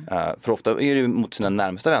 För ofta är det ju mot sina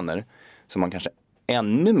närmsta vänner som man kanske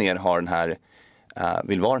ännu mer har den här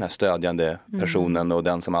vill vara den här stödjande personen och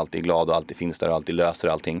den som alltid är glad och alltid finns där och alltid löser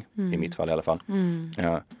allting. I mitt fall i alla fall.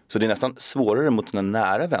 Så det är nästan svårare mot sina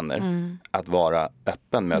nära vänner att vara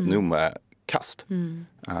öppen med att nu må jag kast.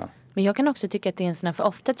 Men jag kan också tycka att det är en sån här, för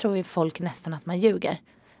ofta tror ju folk nästan att man ljuger.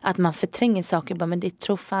 Att man förtränger saker, bara, men det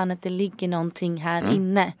tror fan att det ligger någonting här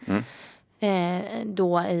inne.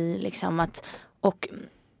 Då i liksom att, och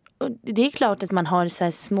det är klart att man har så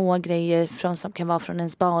här små grejer som kan vara från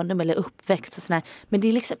ens barndom eller uppväxt och sådär. Men det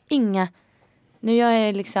är liksom inga, nu gör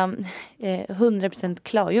jag det liksom 100%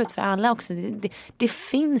 klargjort för alla också. Det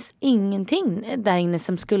finns ingenting där inne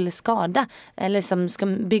som skulle skada eller som ska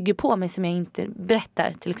bygga på mig som jag inte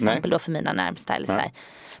berättar till exempel då för mina närmsta eller så här.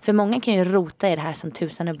 För många kan ju rota i det här som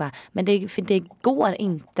tusan och bara, men det går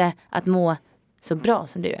inte att må så bra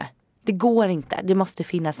som du är. Det går inte. Det måste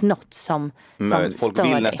finnas något som folk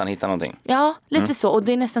vill nästan hitta någonting. Ja, lite så. Och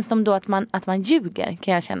det är nästan som då att man ljuger,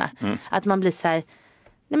 kan jag känna. Att man blir så här,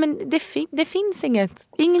 nej men det finns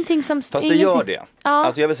ingenting som... Fast det gör det. Ja.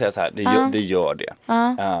 Alltså jag vill säga så här, det gör det.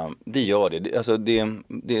 Det gör det.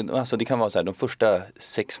 Alltså det kan vara så här, de första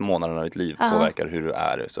 6 månaderna av ditt liv påverkar hur du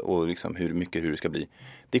är och liksom hur du ska bli.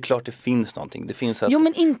 Det är klart det finns någonting. Det finns jo,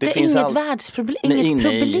 men inget världsproblem.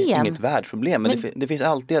 Inget världsproblem. Men det finns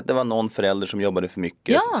alltid att det var någon förälder som jobbade för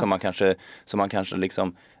mycket. Som man kanske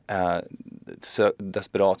liksom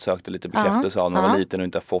desperat sökte lite bekräftelse av när man var liten och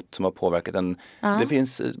inte har fått, som har påverkat en. Det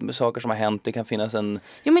finns saker som har hänt. Det kan finnas en...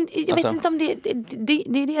 Jo, men jag vet inte om det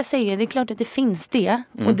är det jag säger. Det är klart att det finns det.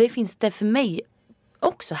 Och det finns det för mig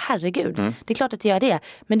också, herregud. Det är klart att det gör det.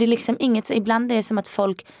 Men det är liksom inget, ibland är det som att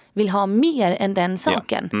folk vill ha mer än den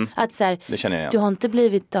saken. Att så här, det känner jag igen. Du har inte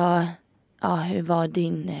blivit hur var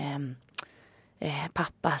din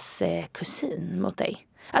pappas kusin mot dig?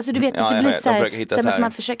 Alltså du vet att det blir så här, som att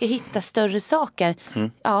man försöker hitta större saker.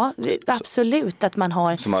 Ja, absolut att man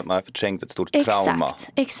har... Som att man har förträngt ett stort trauma.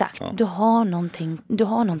 Exakt. Ja. Du har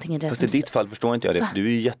någonting i det. Fast i ditt fall förstår inte jag det. Du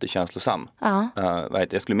är ju jättekänslosam.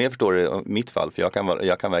 Jag skulle mer förstå det i mitt fall. För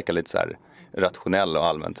jag kan verka lite så här rationell och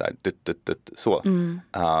allmänt så här så.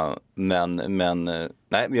 Men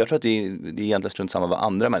jag tror att det är egentligen strunt samma vad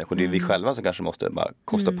andra människor. Det är vi själva som kanske måste bara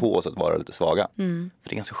kosta på oss att vara lite svaga. För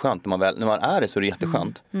det är ganska skönt när man är det, så är det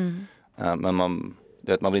jätteskönt. Men man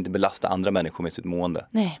vill inte belasta andra människor med sitt mående.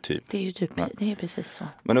 Nej, typ. Det är ju typ, det är precis så.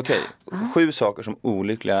 Men okej, 7 saker som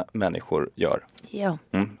olyckliga människor gör. Ja.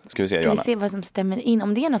 Ska vi se, Ska vi se vad som stämmer in,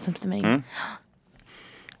 om det är något som stämmer in.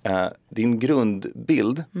 Din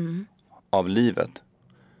grundbild av livet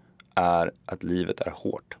är att livet är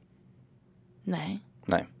hårt. Nej.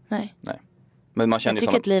 Men man känner jag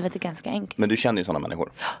tycker att livet är ganska enkelt. Men du känner ju sådana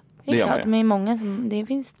människor. Det är klart, men många det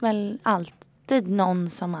finns väl alltid någon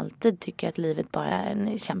som alltid tycker att livet bara är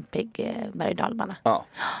en kämpig berg- och dalbana. Ja.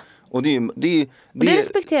 Och det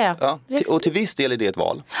respekterar jag. Ja, och till viss del är det ett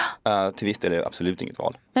val. Till viss del är det absolut inget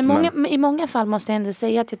val. Men i många fall måste jag ändå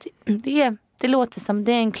säga att det låter som,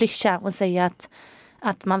 det är en klyscha att säga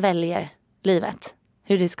att man väljer livet.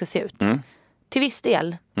 Hur det ska se ut. Till viss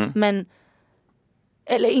del. Men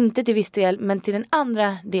eller inte till viss del, men till den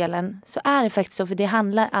andra delen så är det faktiskt så, för det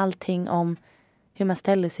handlar allting om hur man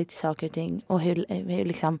ställer sig till saker och ting och hur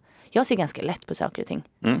liksom, jag ser ganska lätt på saker och ting.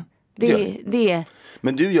 Det.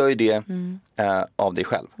 Men du gör ju det av dig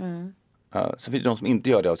själv. Så finns det de som inte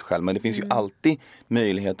gör det av sig själv, men det finns ju alltid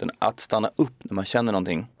möjligheten att stanna upp när man känner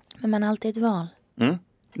någonting. Men man har alltid ett val.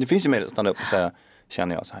 Det finns ju möjlighet att stanna upp och säga,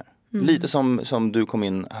 känner jag så här. Lite som du kom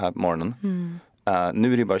in här på morgonen.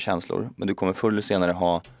 Nu är det bara känslor, men du kommer förr eller senare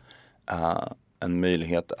ha en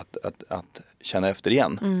möjlighet att känna efter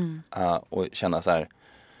igen. Och känna så här,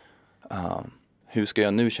 hur ska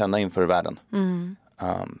jag nu känna inför världen?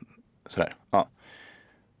 Sådär, ja.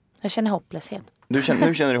 Jag känner hopplöshet. Nu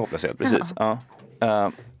känner du hopplöshet, precis.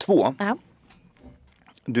 Ja. 2. Ja.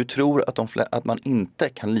 Du tror att man inte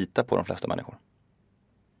kan lita på de flesta människor.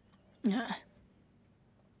 Ja.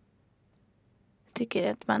 Jag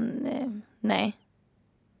tycker att man... nej.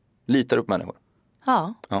 Litar du på människor?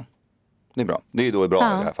 Ja. Det är bra. Det är då bra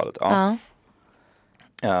i det här fallet.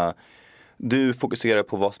 Ja. Du fokuserar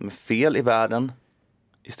på vad som är fel i världen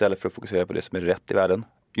istället för att fokusera på det som är rätt i världen.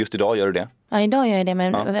 Just idag gör du det. Ja, idag gör jag det,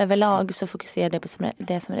 men överlag så fokuserar jag på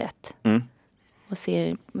det som är rätt. Och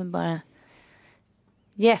ser bara...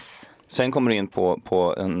 Yes. Sen kommer du in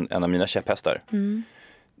på en av mina käpphästar.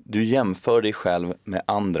 Du jämför dig själv med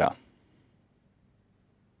andra.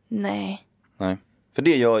 Nej. För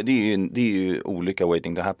det är ju olika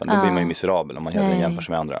waiting to happen. Då blir man ju miserabel om man jämför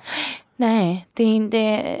sig med andra. Nej,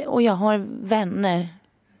 och jag har vänner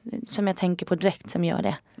som jag tänker på direkt som gör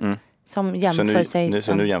det. som jämför sig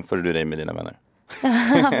Så nu jämför du dig med dina vänner?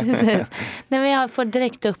 Ja, precis. Nej, men jag får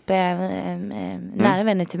direkt upp nära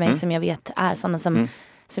vänner till mig som jag vet är sådana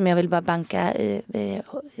som jag vill bara banka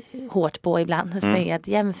hårt på ibland och säga att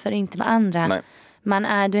jämför inte med andra.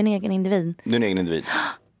 Nej. Du är en egen individ. Du är en egen individ.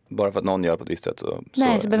 Bara för att någon gör på ett visst sätt så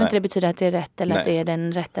behöver inte det betyda att det är rätt eller att det är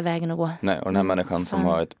den rätta vägen att gå. Nej, och den här människan som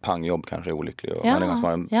har ett pangjobb kanske är olycklig och människan som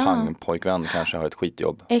har en pangpojkvän kanske har ett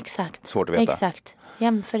skitjobb. Exakt. Svårt att veta. Exakt.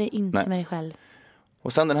 Jämför det inte med dig själv.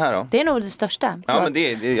 Och sen den här då? Det är nog det största. Ja, men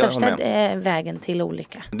det största vägen till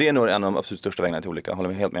olycka. Det är nog en av de absolut största vägarna till olycka. Jag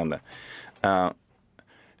håller helt med om det.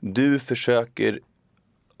 Du försöker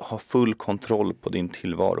ha full kontroll på din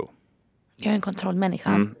tillvaro. Jag är en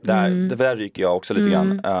kontrollmänniska. Där ryker jag också lite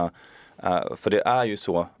grann. För det är ju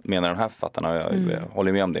så, menar de här författarna, och jag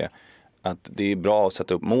håller med om det, att det är bra att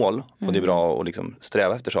sätta upp mål och det är bra att liksom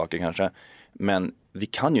sträva efter saker kanske. Men vi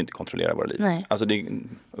kan ju inte kontrollera våra liv. Nej. Alltså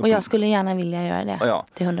och jag skulle gärna vilja göra det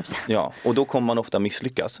till 100%. Ja, och då kommer man ofta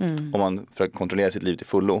misslyckas om man försöker kontrollera sitt liv till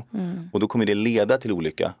fullo. Och då kommer det leda till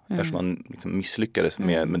olycka eftersom man liksom misslyckades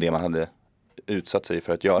med det man hade utsatt sig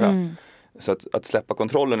för att göra. Så att släppa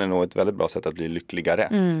kontrollen är nog ett väldigt bra sätt att bli lyckligare,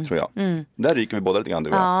 tror jag. Där ryker vi båda lite grann, du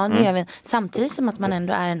och jag. Ja, det gör vi. Samtidigt som att man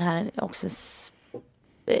ändå är den här också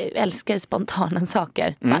älskar spontana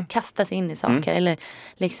saker. Man kastar sig in i saker. Eller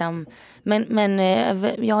liksom, men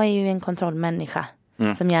jag är ju en kontrollmänniska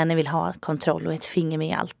som gärna vill ha kontroll och ett finger med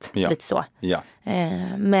i allt. Lite så. Ja.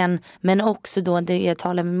 Men också då, det jag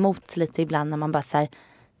talar emot lite ibland när man bara så här,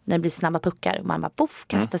 när det blir snabba puckar och man bara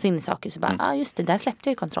kastas in i saker så bara, just det, där släppte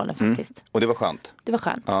jag ju kontrollen faktiskt. Och det var skönt. Det var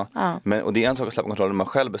skönt. Ja. Men, och det är en sak att släppa kontrollen när man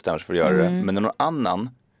själv bestämmer sig för att göra det. Men när någon annan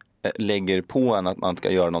lägger på en att man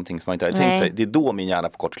ska göra någonting som man inte har tänkt sig, det är då min hjärna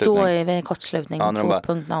får kortslutning. Då är det kortslutning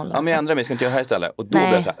 2.0. Ja, men jag ändrar mig, ska inte göra det här istället. Och då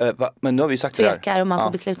blir jag så här, men nu har vi sagt det här. Tvekar och man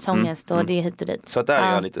får beslutsångest och det är hit och dit. Så att där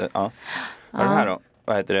är jag lite, Och den här då,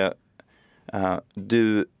 vad heter det?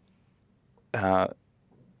 Du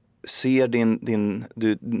ser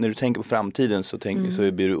när du tänker på framtiden så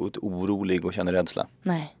blir du orolig och känner rädsla.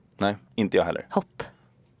 Nej, inte jag heller.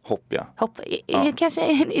 Hopp, ja.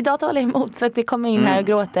 Kanske idag talar jag emot för att det kommer in här och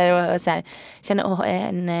gråter och så här, känner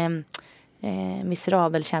en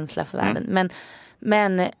miserabel känsla för världen.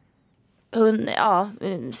 Men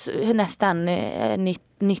nästan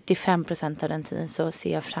 95% av den tiden så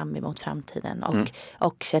ser jag fram emot framtiden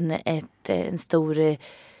och känner en stor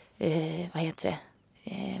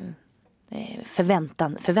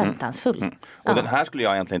förväntansfull. Och den här skulle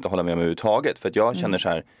jag egentligen inte hålla med om överhuvudtaget, för att jag känner så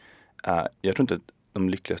här, jag tror inte att de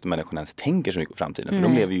lyckligaste människorna ens tänker så mycket på framtiden, för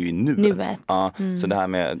de lever ju i nuet. Så det här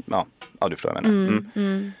med, du förstår vad jag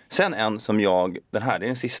menar. Sen en som den här, det är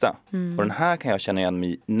den sista. Och den här kan jag känna igen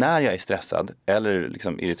mig när jag är stressad eller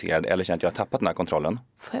liksom irriterad eller känner att jag har tappat den här kontrollen.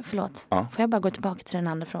 Får jag bara gå tillbaka till den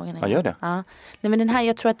andra frågan? Ja, gör det. Nej, men den här,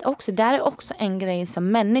 jag tror att också, där är också en grej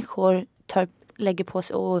som människor lägger på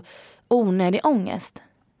sig onödig ångest.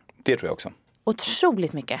 Det tror jag också.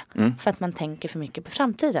 Otroligt mycket. För att man tänker för mycket på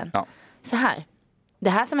framtiden. Ja. Så här. Det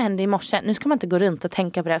här som hände i morse, nu ska man inte gå runt och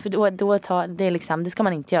tänka på det här, för det ska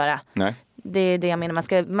man inte göra. Nej. Det är det jag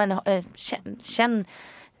menar, känn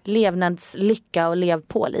levnadslycka och lev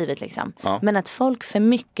på livet liksom. Ja. Men att folk för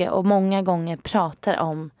mycket och många gånger pratar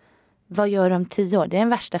om vad gör du om 10 år? Det är den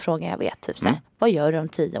värsta frågan jag vet. Typ, såhär. Vad gör du om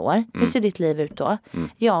 10 år? Hur ser ditt liv ut då?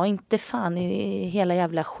 Ja, inte fan i hela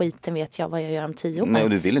jävla skiten vet jag vad jag gör om 10 år. Nej, och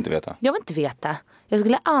du vill inte veta. Jag vill inte veta. Jag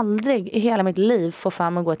skulle aldrig i hela mitt liv få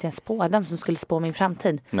fram och gå till en spådam som skulle spå min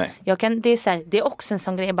framtid. Nej. Det är också en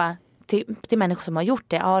sån grej bara till människor som har gjort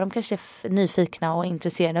det. Ja, de kanske är nyfikna och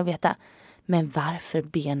intresserade av att veta. Men varför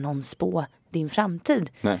ber någon spå din framtid?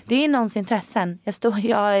 Nej. Det är någons intressen.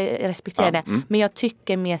 Jag respekterar det. Men jag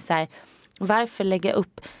tycker mer så här,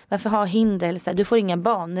 varför ha hinder eller så här, du får inga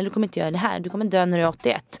barn eller du kommer inte göra det här. Du kommer dö när du är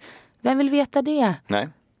 81. Vem vill veta det? Nej.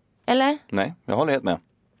 Eller? Nej, jag håller helt med.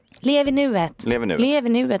 Lev i nuet.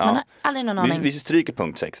 Man har aldrig någon aning. Vi stryker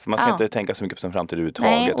punkt 6. För man ska inte tänka så mycket på sin framtid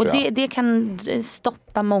överhuvudtaget. Nej, och det kan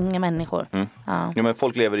stoppa många människor. Ja, men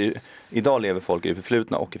idag lever folk i det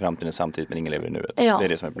förflutna och i framtiden samtidigt, men ingen lever i nuet. Ja. Det är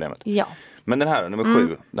det som är problemet. Ja. Men den här, nummer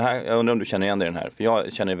 7. Jag undrar om du känner igen dig i den här. För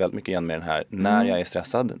jag känner väldigt mycket igen mig i den här. När jag är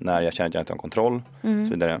stressad, när jag känner att jag inte har kontroll. Så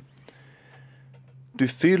vidare. Du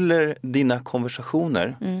fyller dina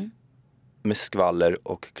konversationer med skvaller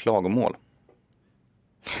och klagomål.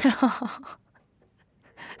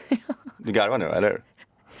 Du garvar nu, eller?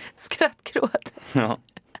 Skrattgråt.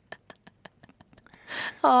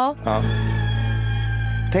 Ja.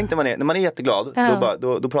 tänk när man är jätteglad,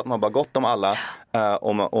 då pratar man bara gott om alla.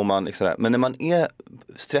 Och man liksom, men när man är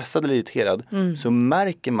stressad eller irriterad så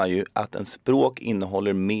märker man ju att en språk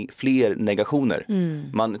innehåller fler negationer.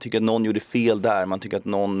 Man tycker att någon gjorde fel där, man tycker att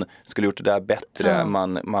någon skulle gjort det där bättre.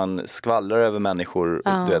 Man skvallrar över människor.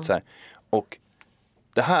 Du vet, så här. Och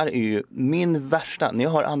det här är ju min värsta, när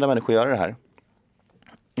jag har andra människor göra det här.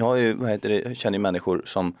 Jag har ju, jag känner ju människor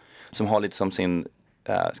som har lite som sin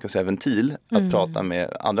ska säga ventil att prata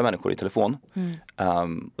med andra människor i telefon.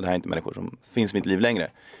 Och det här är inte människor som finns i mitt liv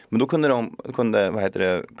längre. Men då kunde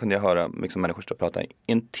jag höra liksom människor stå och prata i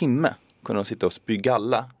en timme. Kunde de sitta och spy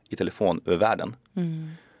galla i telefon över världen.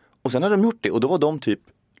 Och sen hade de gjort det och då var de typ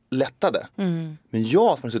lättade. Men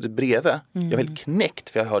jag som hade suttit bredvid, jag var helt knäckt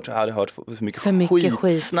för jag hade hört så mycket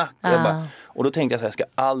skitsnack. Och då tänkte jag så här, jag ska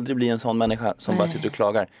aldrig bli en sån människa som bara sitter och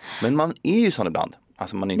klagar. Men man är ju sån ibland.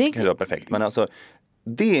 Alltså man inte kan vara perfekt. Men alltså,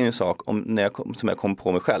 det är en sak som jag kom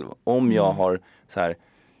på mig själv. Om jag har så här,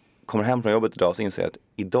 kommer hem från jobbet idag så inser jag att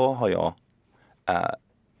idag har jag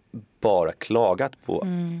bara klagat på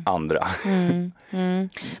andra.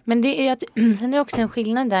 Men det är sen är det också en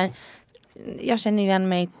skillnad där. Jag känner ju igen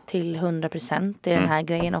mig till 100% i den här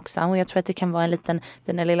grejen också. Och jag tror att det kan vara den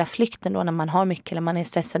där lilla flykten då när man har mycket eller man är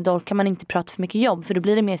stressad. Då kan man inte prata för mycket jobb. För då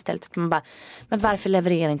blir det mer istället att man bara, men varför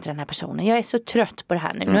levererar inte den här personen? Jag är så trött på det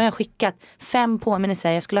här nu. Nu har jag skickat 5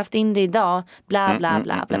 påminnelser. Jag skulle haft in det idag. Bla bla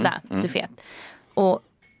bla bla bla. Du vet.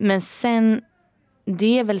 Men sen,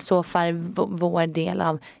 det är väl så för vår del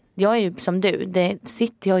av, jag är ju som du. Det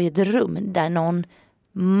sitter jag i ett rum där någon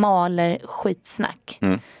maler skitsnack.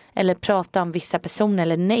 Eller prata om vissa personer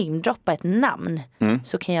eller namedroppa ett namn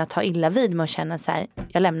så kan jag ta illa vid med och känna så här,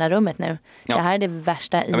 jag lämnar rummet nu. Det här är det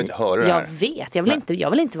värsta jag vill inte höra det här. Vet, jag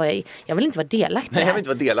vill inte vara delaktig. Nej, jag vill inte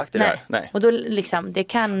vara delaktig där. Nej. Och då liksom det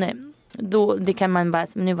kan man bara,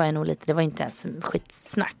 nu var jag nog lite, det var inte ens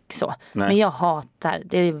skitsnack så. Nej. Men jag hatar,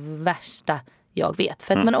 det är det värsta jag vet.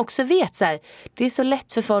 För att man också vet så här, det är så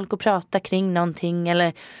lätt för folk att prata kring någonting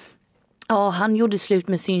eller han gjorde slut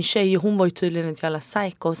med sin tjej och hon var ju tydligen ett jävla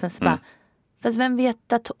psycho. Och sen så bara, fast vem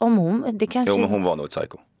vet att om hon, det kanske... Jo, men hon var nog ett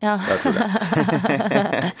psycho. Ja. Jag tror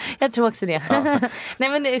det. Jag tror också det. Nej,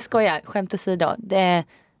 men det skojar, skämt åsido. Det är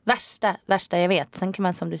värsta jag vet. Sen kan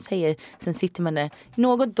man, som du säger, sen sitter man där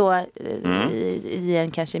något då i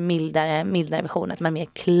en kanske mildare version, att man mer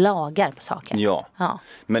klagar på saker. Ja.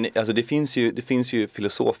 Men alltså det finns ju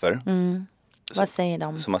filosofer. Vad säger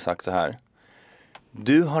de? Som har sagt så här.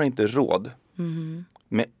 Du har inte råd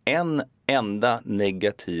med en enda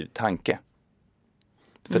negativ tanke.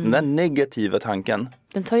 För att den där negativa tanken,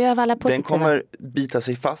 den tar ju över alla positiva. Den kommer bita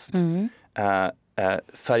sig fast.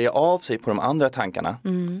 Färga av sig på de andra tankarna.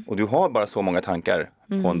 Och du har bara så många tankar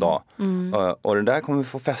på en dag. Och den där kommer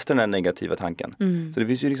få fästa den där negativa tanken. Så det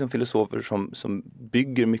finns ju liksom filosofer som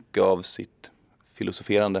bygger mycket av sitt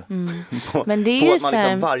filosoferande Men det är på ju att man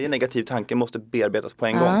liksom, varje negativ tanke måste bearbetas på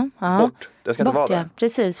en gång. Bort. Det ska inte vara där.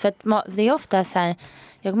 Precis, för att det är ofta så här,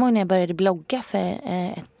 jag kommer ihåg när jag började blogga för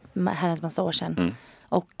ett herrans massa år sedan.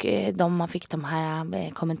 Och man fick de här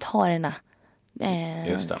kommentarerna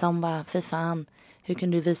som bara, fy fan, hur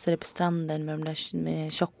kan du visa det på stranden med de där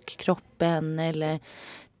med tjockkroppen, eller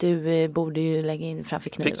du borde ju lägga in framför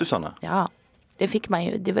kniven. Fick du sådana? Ja. Det fick man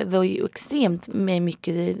ju. Det var ju extremt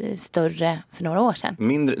mycket större för några år sedan.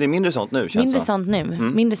 Det är mindre sånt nu, känns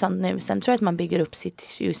Mindre sånt nu. Sen tror jag att man bygger upp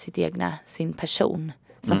sin person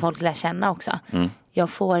som folk lär känna också. Jag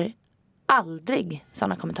får aldrig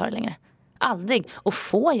sådana kommentarer längre. Aldrig. Och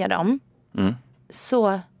får jag dem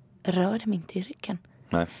så rör de inte i ryggen.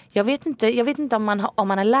 Nej. Jag vet inte om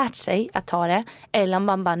man har lärt sig att ta det, eller om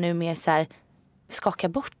man bara nu mer så här skakar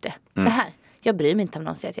bort det. Så här. Jag bryr mig inte om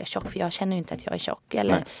någon säger att jag är tjock, för jag känner ju inte att jag är tjock.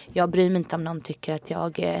 Eller jag bryr mig inte om någon tycker att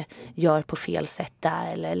jag gör på fel sätt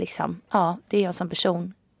där. Eller liksom, det är jag som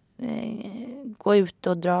person. Gå ut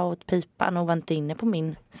och dra åt pipan och var inte inne på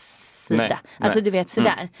min sida. Alltså du vet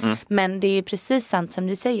sådär. Men det är precis sant som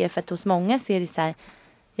du säger, för att hos många ser det så här,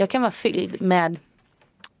 jag kan vara fylld med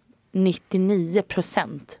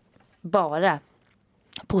 99% bara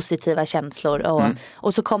positiva känslor.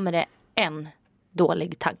 Och så kommer det en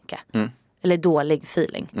dålig tanke. Eller dålig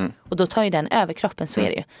feeling. Och då tar ju den över kroppen, så är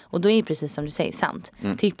det ju. Och då är det precis som du säger sant.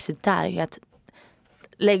 Tipset där är ju att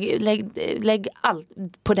lägg allt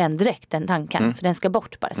på den direkt, den tanken. För den ska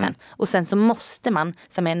bort bara sen. Och sen så måste man,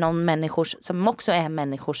 som också är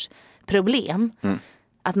människors problem,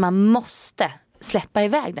 att man måste släppa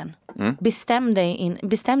iväg den. Bestäm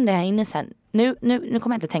dig här inne sen. Nu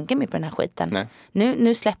kommer jag inte tänka mer på den här skiten.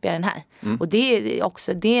 Nu släpper jag den här. Och det är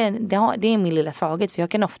också det är min lilla svaghet, för jag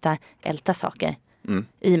kan ofta älta saker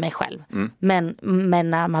i mig själv. Men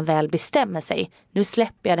när man väl bestämmer sig, nu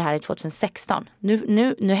släpper jag det här i 2016.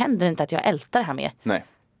 Nu händer det inte att jag ältar det här mer. Nej.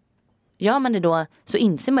 Gör man det då så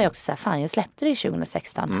inser man ju också så här, fan jag släppte det i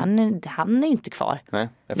 2016. Han är ju inte kvar. Nej,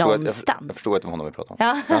 jag förstår att det var honom vi pratade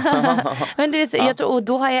om. Ja. Men du, jag tror, och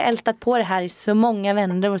då har jag ältat på det här i så många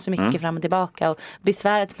vändor och så mycket fram och tillbaka och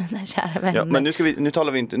besvärat mina kära vänner. Ja, men nu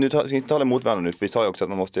talar vi inte tala emot varandra nu, för vi sa ju också att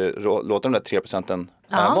man måste låta de där 3%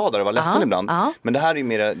 vara där och vara ledsen ibland. Men det här är ju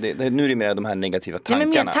mer, nu är det mer de här negativa tankarna.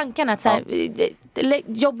 Ja, men mer tankarna att så här,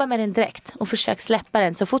 jobba med den direkt och försök släppa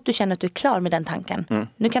den så fort du känner att du är klar med den tanken.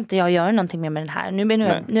 Nu kan inte jag göra någonting mer med den här.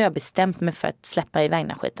 Nu har jag bestämt mig för att släppa iväg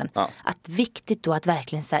den här skiten. Att viktigt då att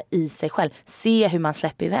verkligen så här, i sig själv se hur man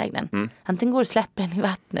släpper iväg den. Antingen går och släpper den i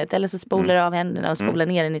vattnet eller så spolar av händerna och spolar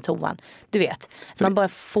ner den i toan. Du vet, man bara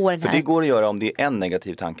får den här. För det går att göra om det är en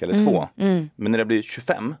negativ tanke eller 2. Men när det blir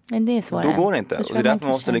 25, men det är svårare. Då går det inte. Och det är därför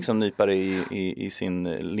man måste liksom nypa det i sin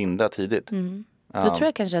linda tidigt. Då tror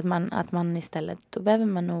jag kanske att man istället, då behöver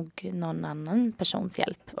man nog någon annan persons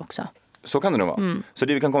hjälp också. Så kan det nog vara. Så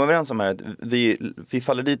det vi kan komma överens om här är att vi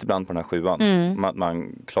faller dit ibland på den här 7:an. Att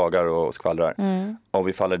man klagar och skvallrar. Och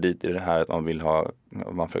vi faller dit i det här att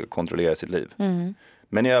man får kontrollera sitt liv.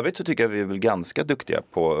 Men i övrigt så tycker jag vi är väl ganska duktiga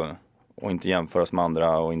på att inte jämföra oss med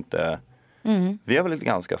andra och inte... Vi är väl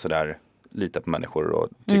ganska sådär lita på människor och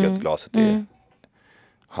tycker att glaset är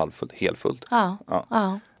halvfullt, helfullt.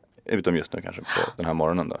 Ja. Utom just nu kanske på den här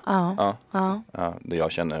morgonen då. Där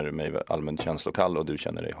jag känner mig allmänt känslokall och du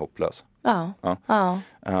känner dig hopplös.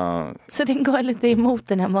 Så det går lite emot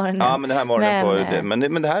den här morgonen. Ja, men den här morgonen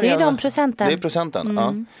men det här är de procenten. Det är procenten,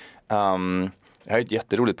 det här är ett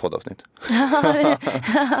jätteroligt poddavsnitt.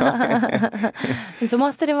 Så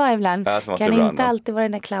måste det vara ibland. Kan inte alltid vara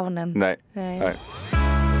den där clownen. Nej.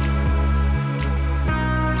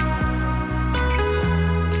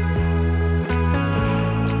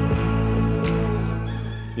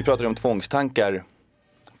 Vi pratade om tvångstankar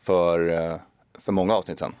för många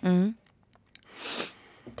avsnitt sedan.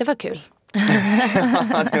 Det var kul.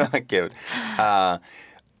 Det var kul.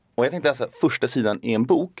 Och jag tänkte alltså första sidan i en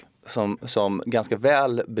bok som ganska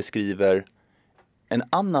väl beskriver en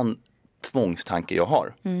annan tvångstanke jag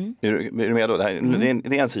har. Är du med då? Det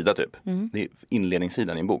är en sida typ. Det är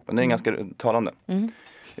inledningssidan i en bok. Men det är ganska talande. Är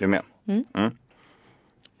du med?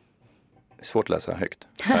 Svårt att läsa högt.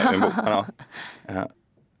 Här, en bok.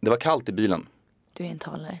 Det var kallt i bilen. Du är en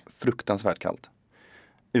talare. Fruktansvärt kallt.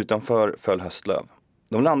 Utanför föll höstlöv.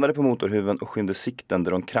 De landade på motorhuven och skynde sikten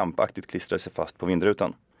där de krampaktigt klistrade sig fast på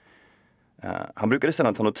vindrutan. Han brukade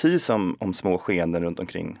sedan ta notis om små skeenden runt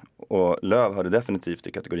omkring. Och löv hörde definitivt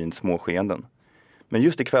i kategorin små skeenden. Men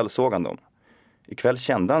just ikväll såg han dem. Ikväll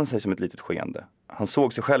kände han sig som ett litet skeende. Han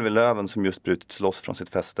såg sig själv i löven som just brutits loss från sitt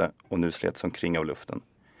fäste och nu slets omkring av luften.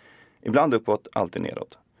 Ibland uppåt, alltid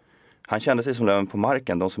nedåt. Han kände sig som löven på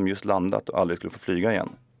marken, de som just landat och aldrig skulle få flyga igen.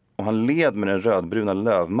 Och han led med den rödbruna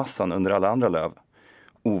lövmassan under alla andra löv.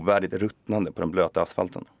 Ovärdigt ruttnande på den blöta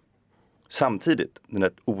asfalten. Samtidigt den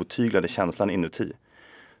där otyglade känslan inuti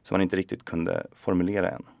som han inte riktigt kunde formulera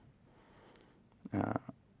än.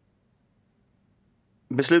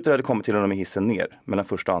 Beslutet hade kommit till honom i hissen ner mellan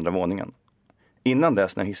första och andra våningen. Innan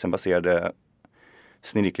dess när hissen passerade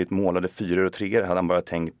snirkligt målade 4 och 3 hade han bara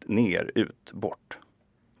tänkt ner, ut, bort.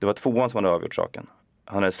 Det var 2:an som hade avgjort saken.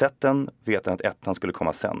 Han hade sett den, vetat att 1:an skulle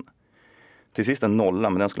komma sen. Till sist en 0,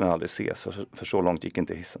 men den skulle han aldrig se, för så långt gick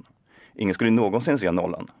inte hissen. Ingen skulle någonsin se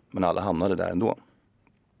 0, men alla hamnade där ändå.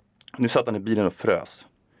 Nu satt han i bilen och frös.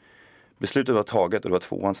 Beslutet var taget och det var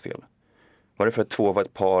 2:ans fel. Var det för att 2 var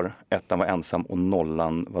ett par, 1:an var ensam och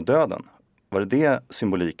 0 var döden? Var det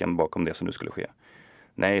symboliken bakom det som nu skulle ske?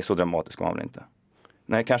 Nej, så dramatiskt var han väl inte.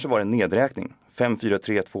 Nej, kanske var det en nedräkning. 5, 4,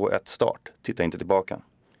 3, 2, 1, start. Titta inte tillbaka.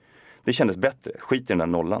 Det kändes bättre. Skit i den där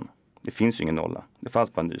 0. Det finns ju ingen 0. Det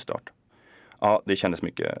fanns bara en ny start. Ja, det kändes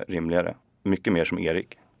mycket rimligare. Mycket mer som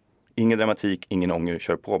Erik. Ingen dramatik, ingen ånger,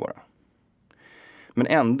 kör på bara. Men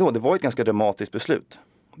ändå, det var ett ganska dramatiskt beslut.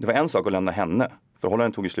 Det var en sak att lämna henne.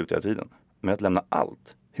 Förhållanden tog ju slut hela tiden. Men att lämna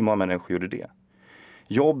allt. Hur många människor gjorde det?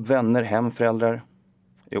 Jobb, vänner, hem, föräldrar.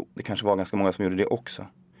 Jo, det kanske var ganska många som gjorde det också.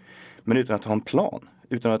 Men utan att ha en plan.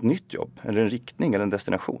 Utan att ha ett nytt jobb. Eller en riktning eller en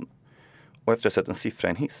destination. Och efter att ha sett en siffra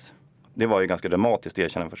i en hiss. Det var ju ganska dramatiskt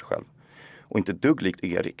erkännande för sig själv. Och inte dugg likt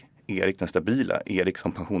Erik. Erik den stabila. Erik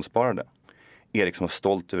som pensionssparade. Erik som var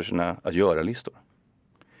stolt över sina att göra-listor.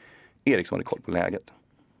 Erik som hade koll på läget.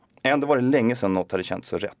 Ändå var det länge sedan något hade känts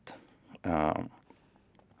så rätt.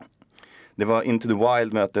 Det var Into the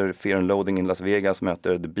Wild möter Fear and Loathing in Las Vegas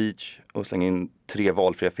möter The Beach och slängde in 3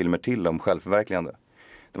 valfria filmer till om självförverkligande.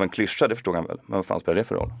 Det var en klyscha, det förstod han väl. Men vad fan spelar det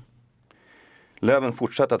för roll? Löven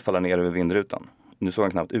fortsatte att falla ner över vindrutan. Nu såg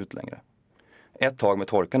han knappt ut längre. Ett tag med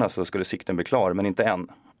torkarna så skulle sikten bli klar, men inte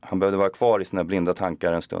än. Han behövde vara kvar i sina blinda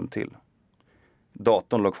tankar en stund till.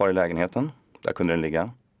 Datorn låg kvar i lägenheten. Där kunde den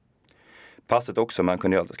ligga. Passet också, men han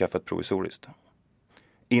kunde ju alltid skaffa ett provisoriskt.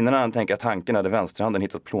 Innan han tänkte att tanken hade vänsterhanden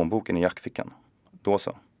hittat plånboken i jackfickan. Då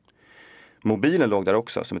så. Mobilen låg där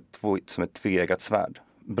också som ett tveeggat svärd.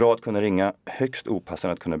 Bra att kunna ringa, högst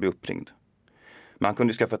opassande att kunna bli uppringd. Men han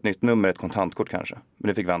kunde ju skaffa ett nytt nummer, ett kontantkort kanske. Men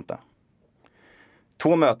det fick vänta.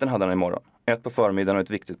 2 möten hade han imorgon. Ett på förmiddagen och ett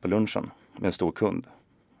viktigt på lunchen. Med en stor kund.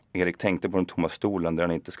 Erik tänkte på den tomma stolen där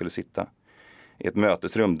han inte skulle sitta. I ett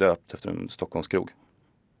mötesrum döpt efter en Stockholmskrog.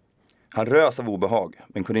 Han rös av obehag,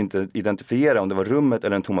 men kunde inte identifiera om det var rummet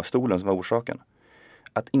eller den tomma stolen som var orsaken.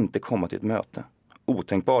 Att inte komma till ett möte.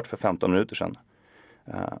 Otänkbart för 15 minuter sedan.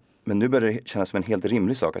 Men nu började det kännas som en helt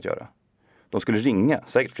rimlig sak att göra. De skulle ringa,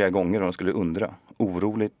 säkert flera gånger, och de skulle undra.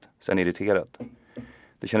 Oroligt, sen irriterat.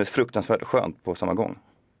 Det kändes fruktansvärt skönt på samma gång.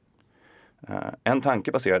 En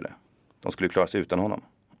tanke passerade. De skulle klara sig utan honom.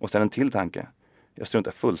 Och sen en till tanke. Jag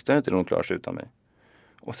struntar fullständigt i om de klarar sig utan mig.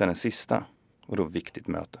 Och sen en sista. Och då viktigt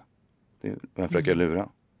möte. Det är vad jag försöker lura.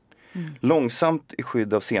 Långsamt i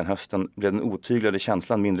skydd av senhösten blev den otygligade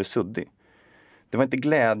känslan mindre suddig. Det var inte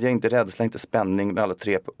glädje, inte rädsla, inte spänning med alla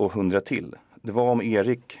 3 och 100 till. Det var om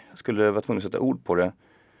Erik skulle vara tvungen att sätta ord på det.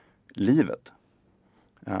 Livet.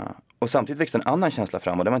 Och samtidigt växte en annan känsla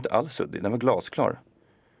fram, och den var inte alls suddig. Den var glasklar.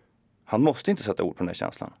 Han måste inte sätta ord på den här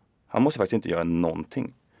känslan. Han måste faktiskt inte göra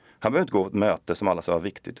någonting. Han behöver inte gå på ett möte som alla sa var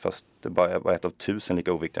viktigt, fast det bara var ett av 1000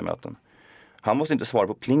 lika oviktiga möten. Han måste inte svara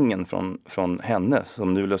på plingen från henne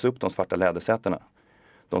som nu löser upp de svarta lädersätena.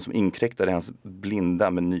 De som inkräktade hans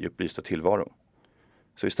blinda men nyupplysta tillvaro.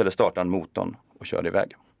 Så istället startade han motorn och körde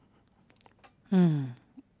iväg.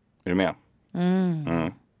 Är du med?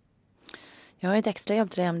 Jag har ett extra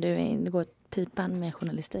jobb till dig om du går pipan med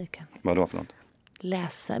journalistiken. Vad då för något?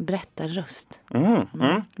 Läsa, berätta, röst.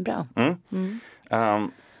 Bra.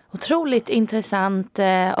 Otroligt intressant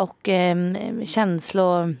och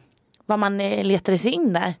känslor. Vad man letade sig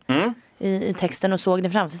in där i texten och såg det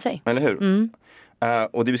framför sig. Eller hur?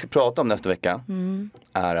 Och det vi ska prata om nästa vecka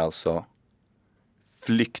är alltså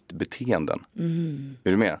flyktbeteenden.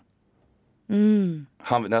 Är du med? Den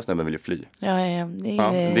här snubben vill ju fly. Ja,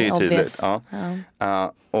 det är tydligt.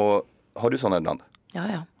 Och har du sådana ibland? Ja.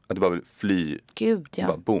 Att du bara vill fly? Gud, ja.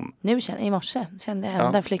 Bara boom. I morse kände jag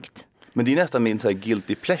enda flykt. Men det är nästan min så här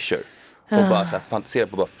guilty pleasure. Och bara så här, fantisera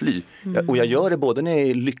på att bara fly. Och jag gör det både när jag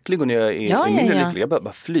är lycklig och när jag är mindre lycklig. Jag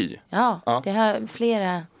bara fly. Ja, det har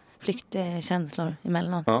flera flyktkänslor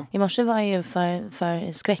emellanåt. I morse var jag ju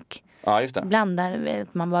för skräck. Ja, just det. Ibland där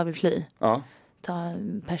man bara vill fly. Ja. Ta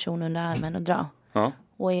personen under armen och dra. Ja.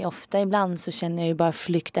 Och ofta ibland så känner jag ju bara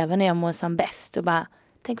flykt även när jag mår som bäst. Och bara,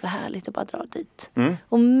 tänk vad härligt att bara dra dit.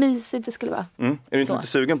 Och mysigt det skulle vara. Är du inte lite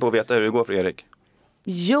sugen på att veta hur det går för Erik?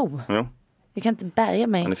 Jo. Jag kan inte bärga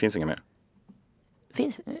mig. Men det finns inga mer.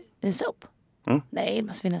 Finns en sopp? Nej, det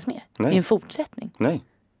måste finnas mer. Nej. Det är en fortsättning. Nej.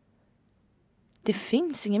 Det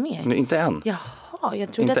finns inget mer. Nej, inte än. Jaha,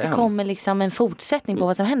 jag trodde att det kommer liksom en fortsättning på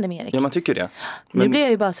vad som händer med Erik. Ja, man tycker det. Men, nu blir jag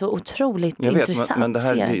ju bara så otroligt intressant. Jag vet, men det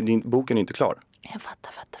här, boken är inte klar. Jag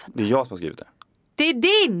fattar. Det är jag som har skrivit det. Det är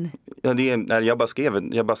din! Ja, jag bara skrev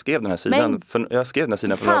den här sidan. Jag skrev den här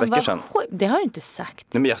sidan för några veckor sedan. Det har du inte sagt.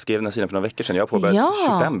 Nej, men jag skrev den här sidan för några veckor sedan. Jag har påbörjat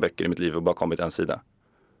 25 böcker i mitt liv och bara kommit en sida.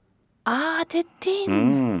 Det är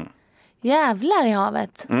din. Jävlar i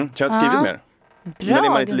havet. Så jag har inte skrivit mer. Bra, men är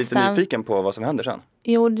man inte lite nyfiken på vad som händer sen?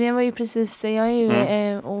 Jo, det var ju precis. Jag är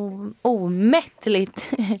ju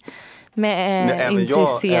omättligt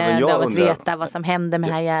intresserad av att veta vad som händer med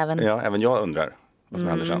den här jäveln. Ja, även jag undrar vad som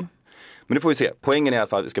händer sen. Men det får vi se. Poängen är i alla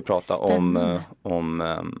fall att vi ska prata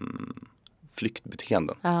om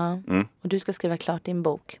flyktbeteenden. Och du ska skriva klart din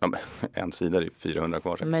bok. Ja, en sida, det är 400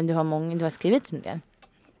 kvar sen. Men du har skrivit en del.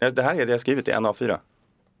 Det här är det jag har skrivit i en av 4.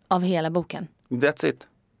 Av hela boken? That's it.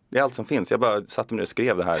 Det är allt som finns. Jag bara satte mig och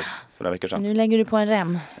skrev det här för några veckor sedan. Nu lägger du på en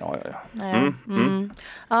rem. Ja.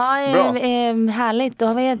 Härligt. Då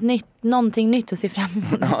har vi någonting nytt att se fram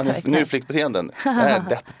emot nästa vecka. Nu är flyktbeteenden. Det här är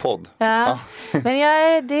depp-podd.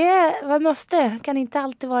 Men vad måste? Kan inte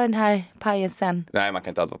alltid vara den här pajasen. Nej, man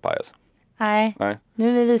kan inte alltid vara pajas. Nej.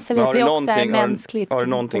 Nu visar vi att det också är mänskligt. Har du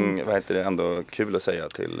någonting, ändå kul att säga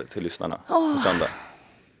till lyssnarna på söndag?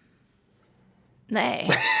 Nej.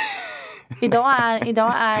 Idag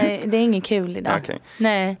är det inget kul idag. Okay.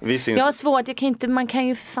 Nej. Jag har svårt, man kan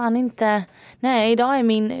ju fan inte. Nej, idag är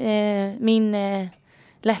min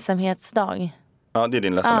ledsamhetsdag. Ja, det är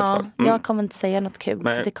din ledsamhetsdag. Jag kommer inte säga något kul.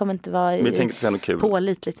 För det kommer inte vara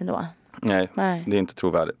pålitligt ändå. Nej, det är inte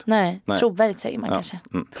trovärdigt. Nej. Trovärdigt säger man kanske.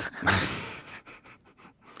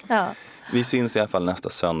 Vi syns i alla fall nästa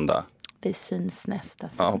söndag. Vi syns nästa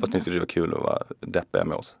söndag. Ja, hoppas ni tyckte det var kul att vara deppiga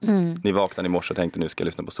med oss. Ni vaknade i morse och tänkte nu ska jag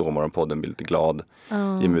lyssna på Sovmorgonpodden, bli lite glad.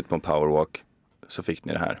 Ge mig ut på en powerwalk. Så fick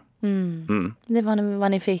ni det här. Det var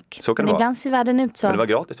vad ni fick. Så kan men det vara. ibland ser världen ut så. Men det var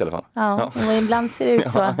gratis i alla fall. Ja. Och ibland ser det ut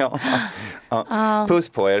så. Ja. Puss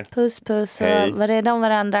på er. Puss. Hej. Och var rädda om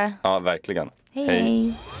varandra. Ja, verkligen.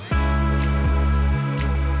 Hej.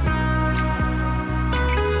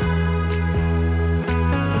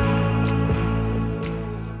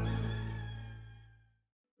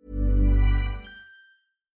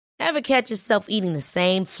 Ever catch yourself eating the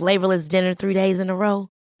same flavorless dinner 3 days in a row?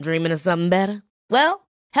 Dreaming of something better? Well,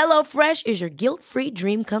 HelloFresh is your guilt-free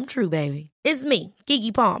dream come true, baby. It's me,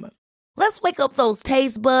 Keke Palmer. Let's wake up those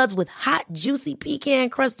taste buds with hot, juicy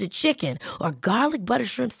pecan-crusted chicken or garlic butter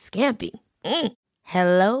shrimp scampi.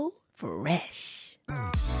 Hello Fresh.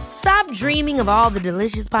 Stop dreaming of all the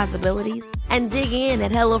delicious possibilities and dig in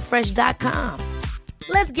at HelloFresh.com.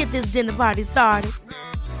 Let's get this dinner party started.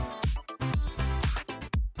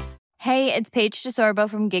 Hey, it's Paige DeSorbo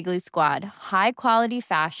from Giggly Squad. High quality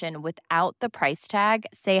fashion without the price tag.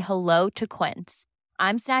 Say hello to Quince.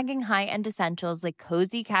 I'm snagging high-end essentials like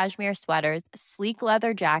cozy cashmere sweaters, sleek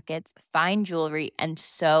leather jackets, fine jewelry, and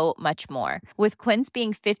so much more. With Quince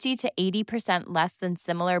being 50 to 80% less than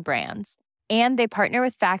similar brands. And they partner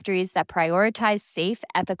with factories that prioritize safe,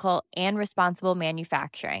 ethical, and responsible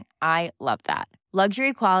manufacturing. I love that.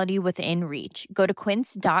 Luxury quality within reach. Go to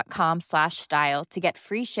quince.com/style to get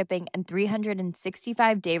free shipping and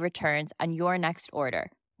 365-day returns on your next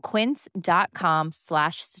order.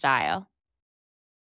 Quince.com/style.